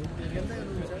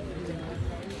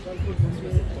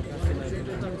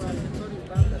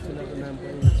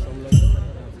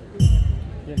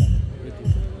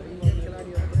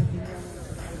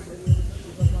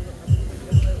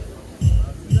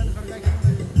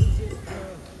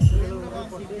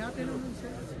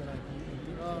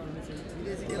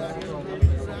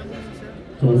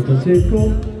चौथो सेटको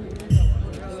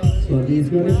सर्भिस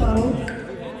गर्ने पाओ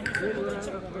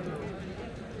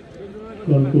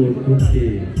Kalkot Ghumte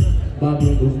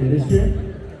Baglung Ghumte restaurant.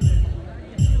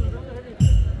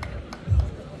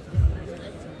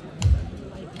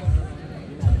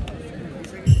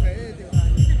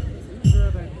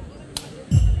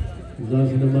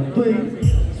 Jersey number 2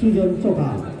 Sujan चोका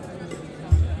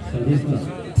सर्भिसमा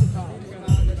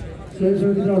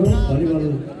स्वयंसेवी भलिबल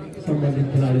सम्बन्धित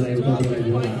खेलाडीलाई एउटा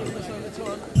गराइदिनु होला।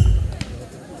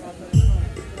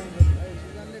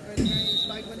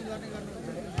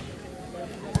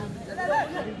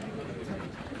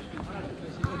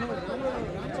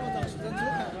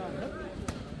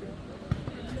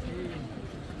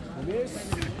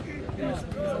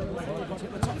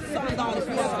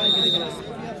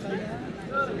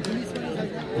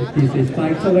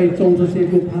 स्पाइक सबै चौथो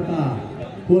सेटको खाता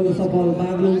खोल्न सफल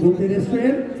बागलुङ घुम्टे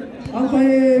रेस्टुरेन्ट। अंक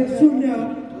 1-0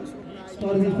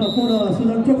 सर्भिसमा पुनः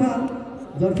सुजन चोखा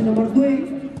जर्सी नम्बर 2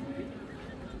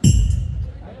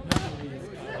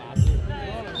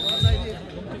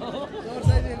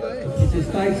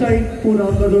 स्पाइक सहित पुनः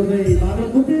अंक जोड्दै बागलुङ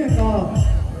घुम्टे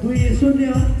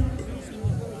 2-0।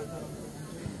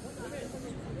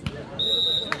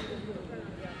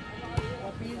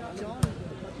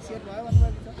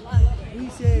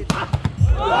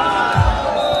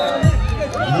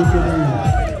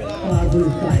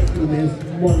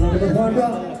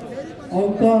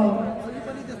 अंक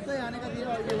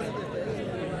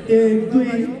 1-2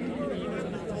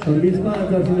 सर्भिसमा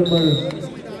जर्सी नम्बर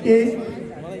 1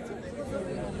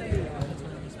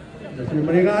 जर्सी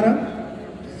नम्बर 11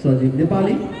 सजीव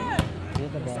नेपाली।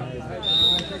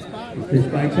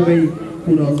 स्पाइक सबै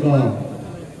पुनः अंक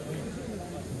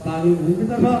बागलुङ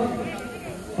घुम्टेतर्फ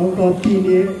अंक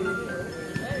 3-1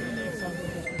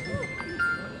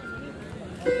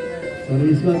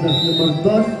 सर्भिसमा जर्सी नम्बर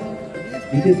 10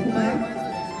 नितेश कुमार।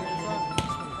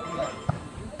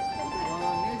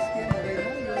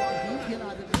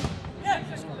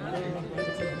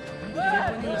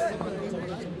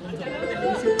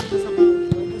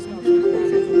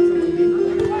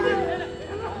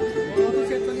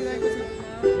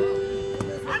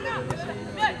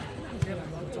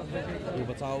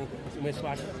 बचाओ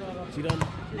उमेशबाट चिरन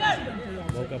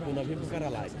मौका पुनः फिर्कारा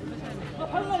लाग्यो।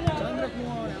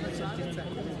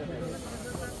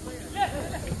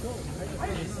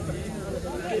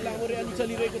 लामो र्याली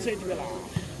चलिरहेको छ यति बेला।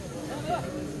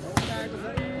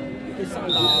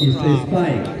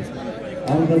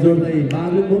 अंक जोड्दै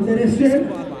बागलुङ घुम्टे रेस्टुरेन्ट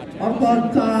अंक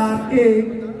 4-1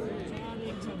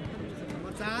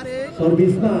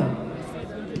 सर्भिसमा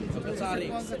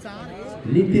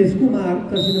नितेश कुमार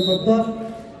जर्सी नम्बर 10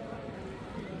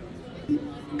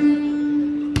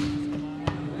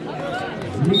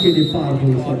 निकेश अति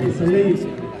पावरफुल सर्भिससँगै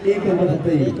एक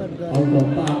ओभरकै अङ्क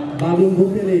बागलुङ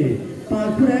घुम्टेले 5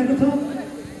 पुर्याएको छ।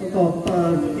 अङ्क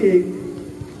 5-1।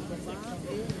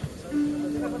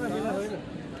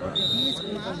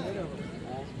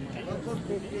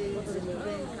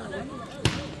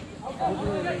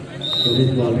 सर्भिस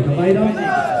बलबाट बाहिर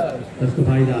त्यसको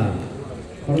फाइदा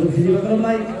प्रदर्शनीमा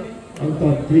क्लबलाई अङ्क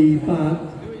 3-5।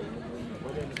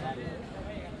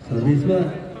 सर्भिसमा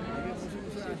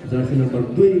जर्सी नम्बर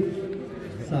 2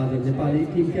 साधन नेपाली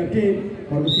टिम क्याप्टेन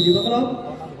प्रदर्शनीमा क्लब।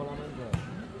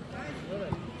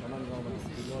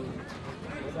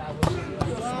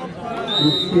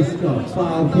 उत्कृष्ट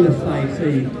पावरफुल स्ट्राइक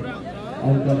चाहिँ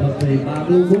अङ्क बस्दै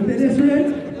बागलुङ घुम्टे रेस्टुरेन्ट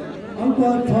अङ्क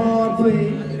 6-2।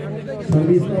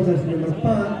 सर्भिसमा Jersey number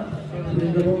 5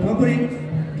 Surendra Thakuri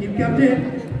team captain.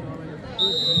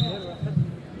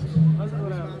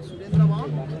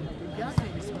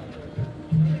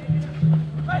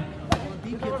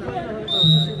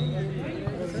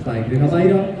 Strike रेखा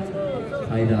बाहिर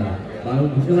फाइदा बागलुङ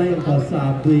घुम्टेलाई अङ्क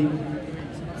 7-2।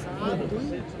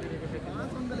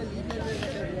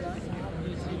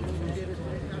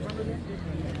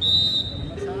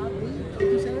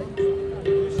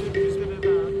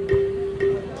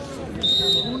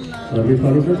 सर्भिस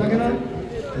गर्नु सकेन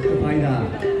त्यसको फाइदा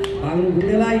बागलुङ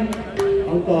घुम्टेलाई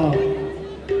अङ्क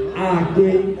 8-2।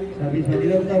 सर्भिसमा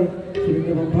निरन्तर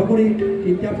Surendra Thakuri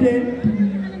team captain.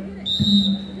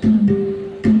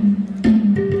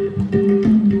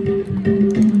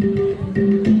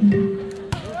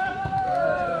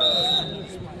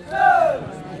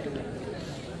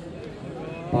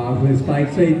 Powerful strike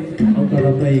चाहिँ अङ्क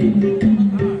 90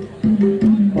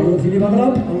 प्रदर्शनीमा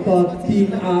क्लब अङ्क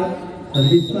 3-8।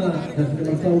 सर्भिसमा जर्सी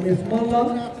नम्बर 19 मल्ल।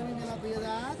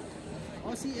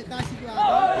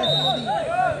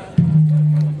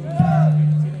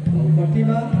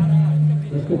 पट्टीमा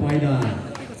जसको फाइदा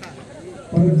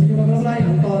प्रदर्शनीमा क्लबलाई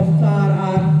अङ्क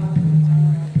 4-8।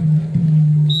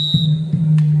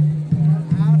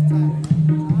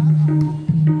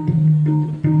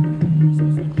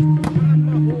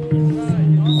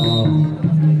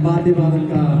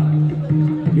 वाद्यवादनका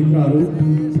मित्रहरू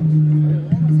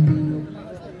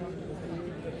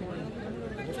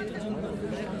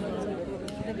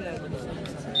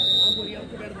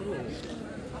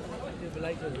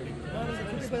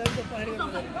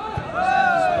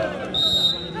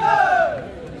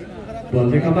बल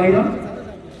रेखा बाहिर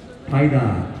फाइदा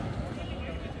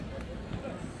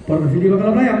प्रदर्शनीमा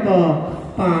क्लबलाई अङ्क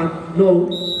 5-9।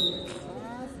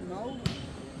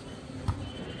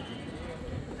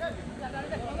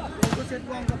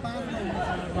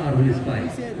 पावरफुल स्ट्राइक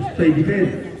सही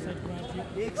डिफेन्स।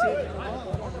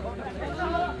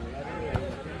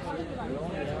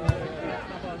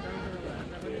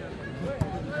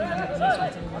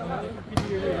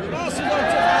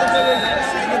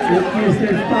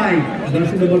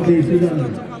 जर्सी नम्बर 2 सुजन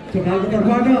चोखालको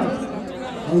तर्फबाट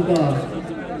अङ्क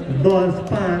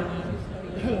 10-5।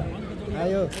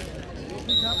 आयो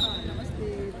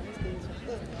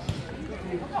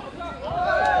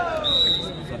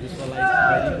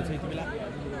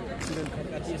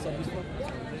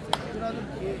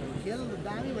खेल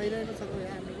दामी भइरहेको छ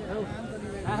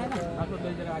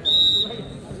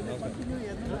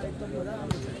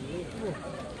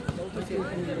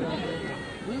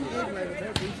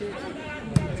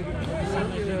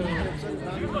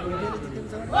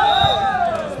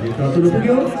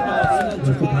पुग्यो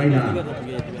जसको फाइदा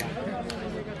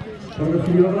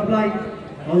प्रदर्शनीमा क्लबलाई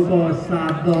अङ्क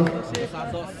 7-10।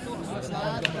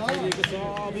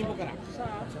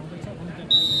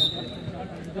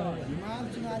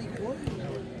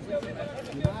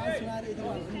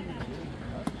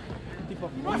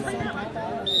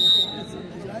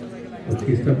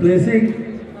 उत्कृष्ट प्लेसिङ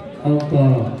अङ्क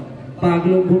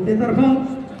बागलुङ घुम्टेतर्फ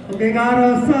अङ्क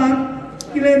 11-7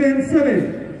 11-7।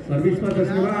 सर्भिसमा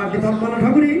Jersey number 8 Deepak Malla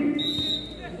Thakuri.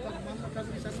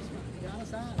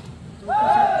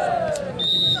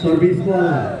 Service बल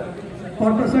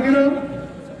पर्न सकेन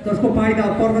जसको फाइदा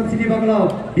प्रदर्शनीमा क्लब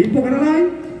भीम पोखरालाई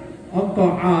अङ्क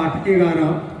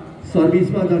 8-11।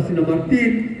 सर्भिसमा Jersey number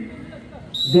 3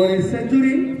 Ganesh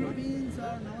century.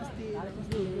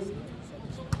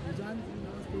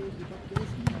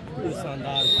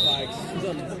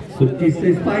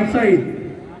 Spike सहित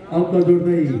अङ्क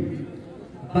जोड्दै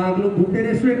बागलुङ घुम्टे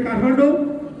रेस्टुरेन्ट काठमाडौँ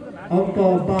अङ्क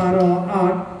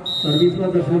 12-8। सर्भिसमा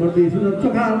जर्सी नम्बर 2 सुजन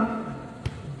चोखाल।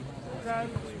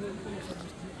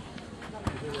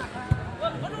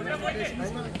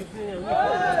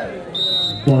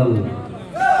 बल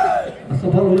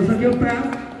असफल हुन सक्यो प्रयास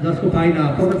जसको फाइदा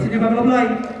प्रदर्शनीमा क्लबलाई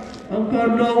अङ्क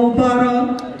 9-12।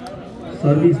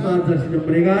 सर्भिसमा जर्सी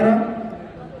नम्बर 11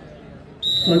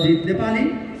 सजित Nepali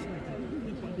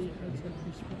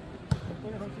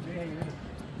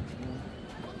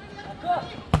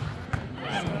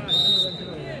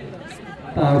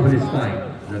powerful strike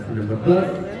Jersey number 10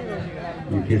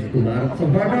 Nitesh Kumar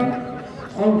चौबाट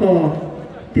अङ्क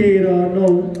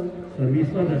 13-9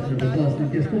 सर्भिसमा Jersey number 10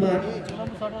 Nitesh Kumar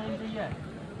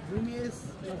service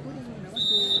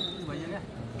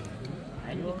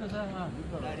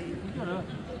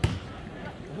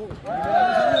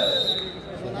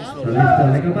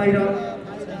चलेका बाहिर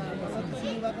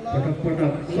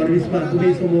पटक सर्भिसमा दुवै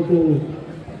समूहको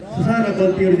सुसाना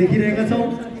गल्तीहरू देखिरहेका छौँ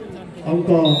अङ्क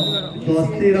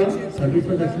 10-13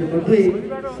 सर्भिसमा जर्सी नम्बर 2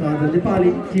 साधन नेपाली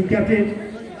टिम क्याप्टेन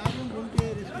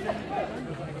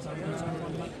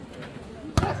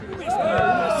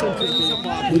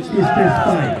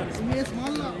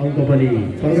अङ्क पनि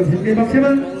प्रगति जित्ने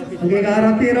पक्षमा अङ्क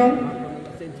 11-13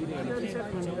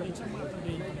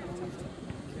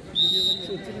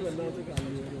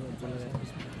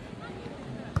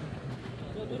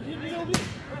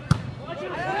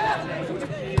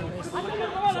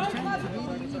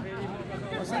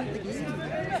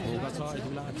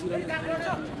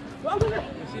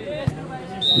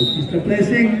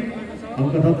 प्लेसिङ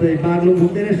अङ्क थप्दै बाग्लुङ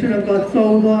घुम्दै रेस्टुरेन्ट अङ्क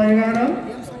 14-11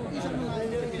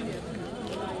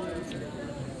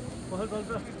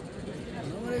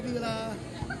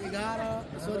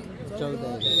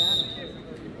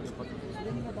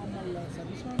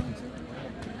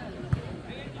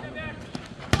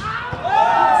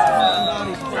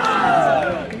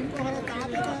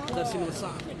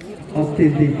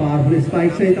 अत्यन्तै पावरफुल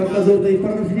स्पाइक सहित अङ्क जोड्दै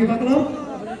प्रदर्शनी बाक्लो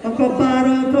अङ्क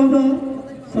 12-14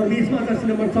 सर्भिसमा Jersey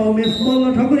number 6 Umesh Malla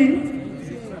Thakuri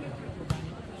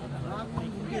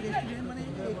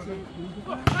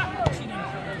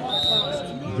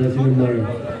Jersey number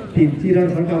 3 चिरण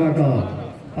खड्काबाट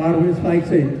powerful spike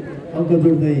सहित अङ्क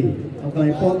जोड्दै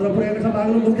अङ्कलाई 15 पुर्याएको छ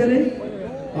बाग्लुङ घुम्टेले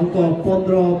अङ्क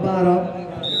 15-12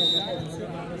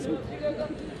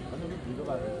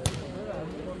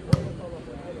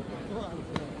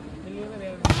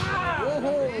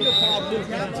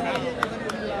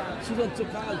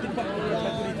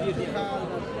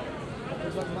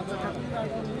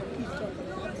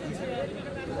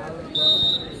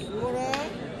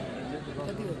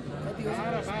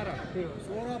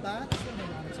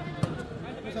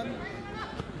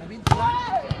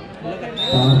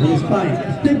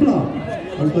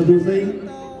 अङ्क जोड्दै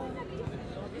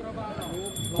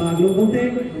बाग्लुङ घुम्टे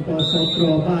अङ्क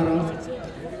 17-12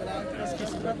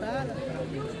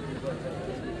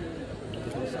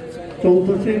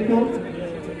 चौथो सेटको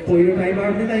पहिलो टाइम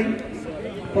आउट दिँदै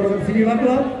प्रगति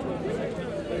क्लब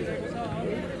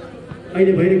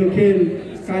अहिले भइरहेको खेल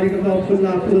कार्यक्रममा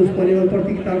खुल्ला पुरुष भलिबल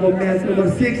प्रतियोगिताको match number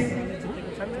 6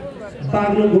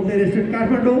 Baglung Ghumte restaurant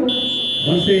Kathmandu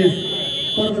versus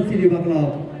प्रगति क्लब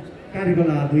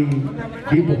कार्यकला 2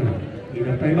 भिमपोखरा इन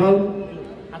टाइम आउट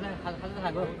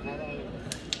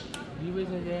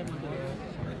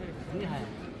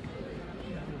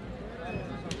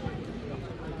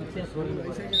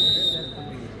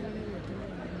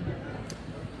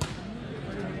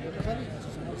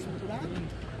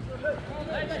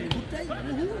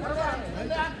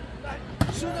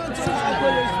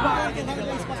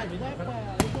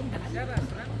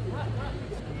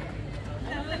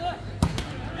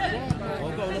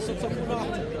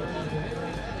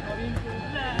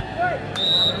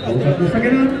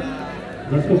सकेन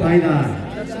जसको फाइदा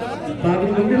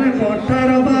बाग्लुङ घुम्टेलाई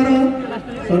 18-12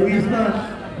 सर्भिसमा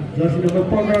जर्सी नम्बर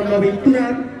 15 नवीन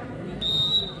तुरान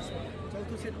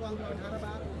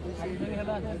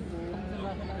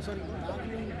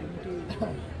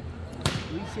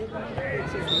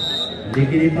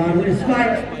देखिने पावरफुल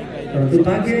स्पाइक तर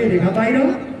दुर्भाग्य रेखा बाहिर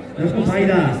जसको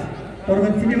फाइदा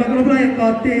प्रगति क्लबलाई अङ्क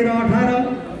 13-18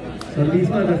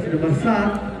 सर्भिसमा Jersey number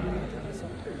 7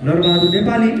 Narbahadur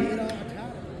Nepali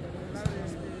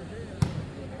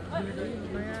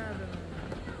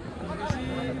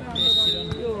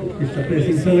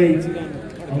pressing सँगै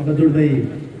अङ्क जोड्दै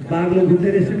बाग्लुङ घुम्टे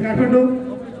रेस्टुरेन्ट काठमाडौँ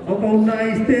अङ्क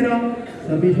 19-13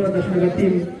 सर्भिसमा जर्सी नम्बर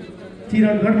 3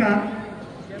 चिरण खड्का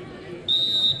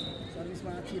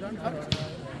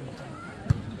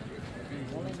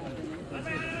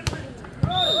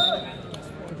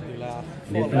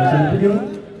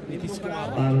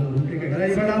बाग्लुङ घुम्टेका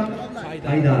खेलाडीबाट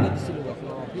फाइदा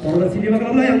प्रगति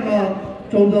क्लबलाई अङ्क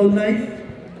 14-19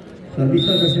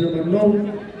 सर्भिसमा जर्सी नम्बर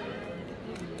 9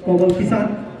 कमल किसान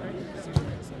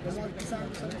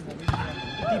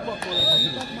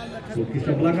कृष्ण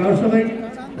कलाकार सबै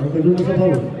अङ्क जोड्न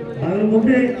सफल बाग्लुङ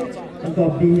घुम्टे अङ्क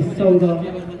 20-14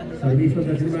 सर्भिसमा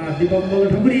जर्सी नम्बर 8 दीपक मल्ल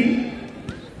ठकुरी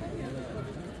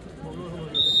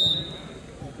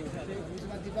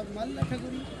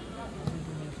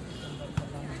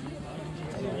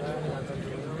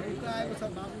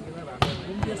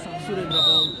सुरेन्द्र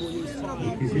पवनको यो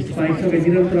स्पाइकसँगै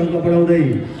निरन्तर अङ्क बढाउँदै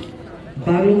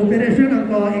बागलुङ फेडरेसन अङ्क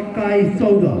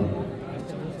 21-14।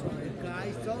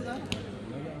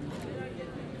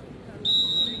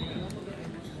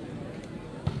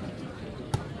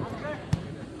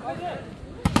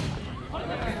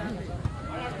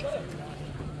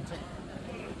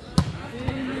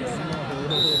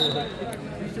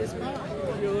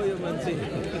 यो मान्छे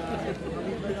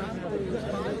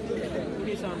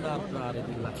के शानदार प्रहारी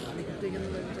दिला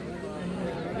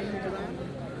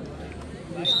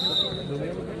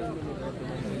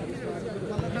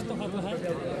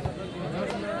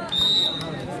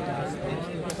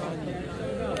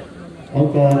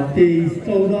अङ्क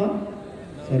 23-14।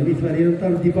 सर्भिसमा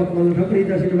निरन्तर Deepak Malla Thakuri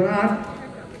Jersey number 8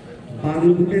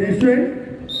 Baglung federation.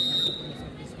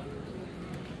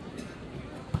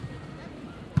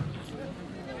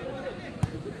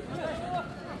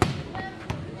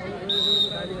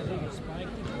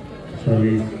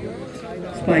 Service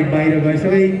spike बाहिर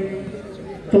गएसँगै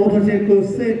चौथो सेटको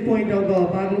सेट पोइन्ट अङ्क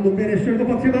बागलुङ फेडरेसनको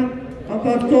पक्षमा अङ्क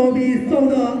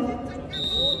 24-14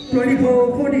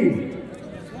 24-40।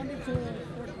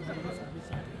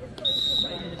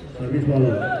 सर्भिस बल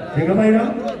ठेका बाहिर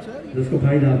जसको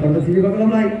फाइदा प्रदर्शिनी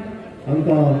बगलमलाई अङ्क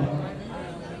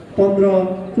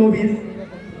 15-24।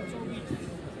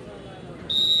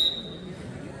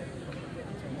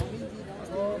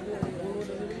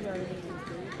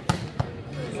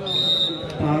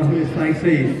 पावरफुल स्ट्राइक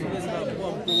सहित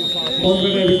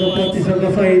 15-25 अङ्क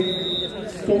सहित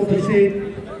चौथो सेट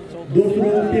दोस्रो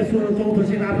तेस्रो र चौथो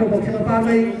सेट आफ्नो पक्षमा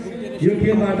पार्दै यो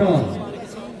खेलबाट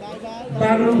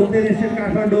बागलुङ फेडरेसन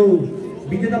काठमाडौँ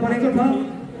विजेता बनेको छ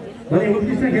भने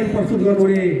उत्कृष्ट खेल प्रस्तुत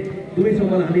गर्नुहुने दुवै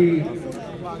समूहलाई हामी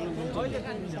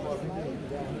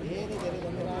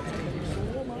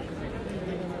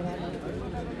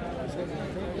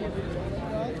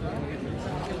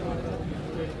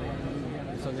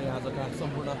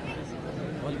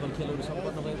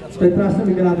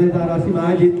प्राथमिक मेलाद्वारा राशिमा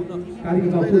आयोजित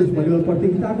कार्यक्रममा पुरुष भलिबल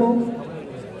प्रतियोगिताको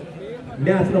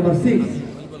match number 6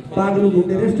 Baglung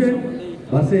federation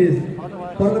versus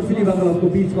प्रदर्शिनी बगलमको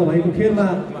बीचमा भएको खेलमा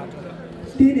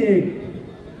 3-1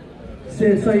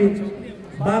 सेट सहित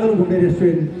बागलुङ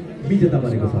फेडरेसन विजेता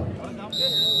बनेको छ।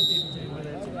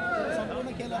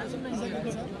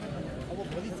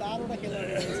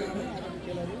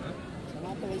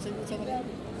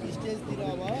 स्टेजतिर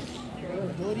अब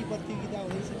दोहोरी प्रतियोगिता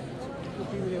हुँदैछ।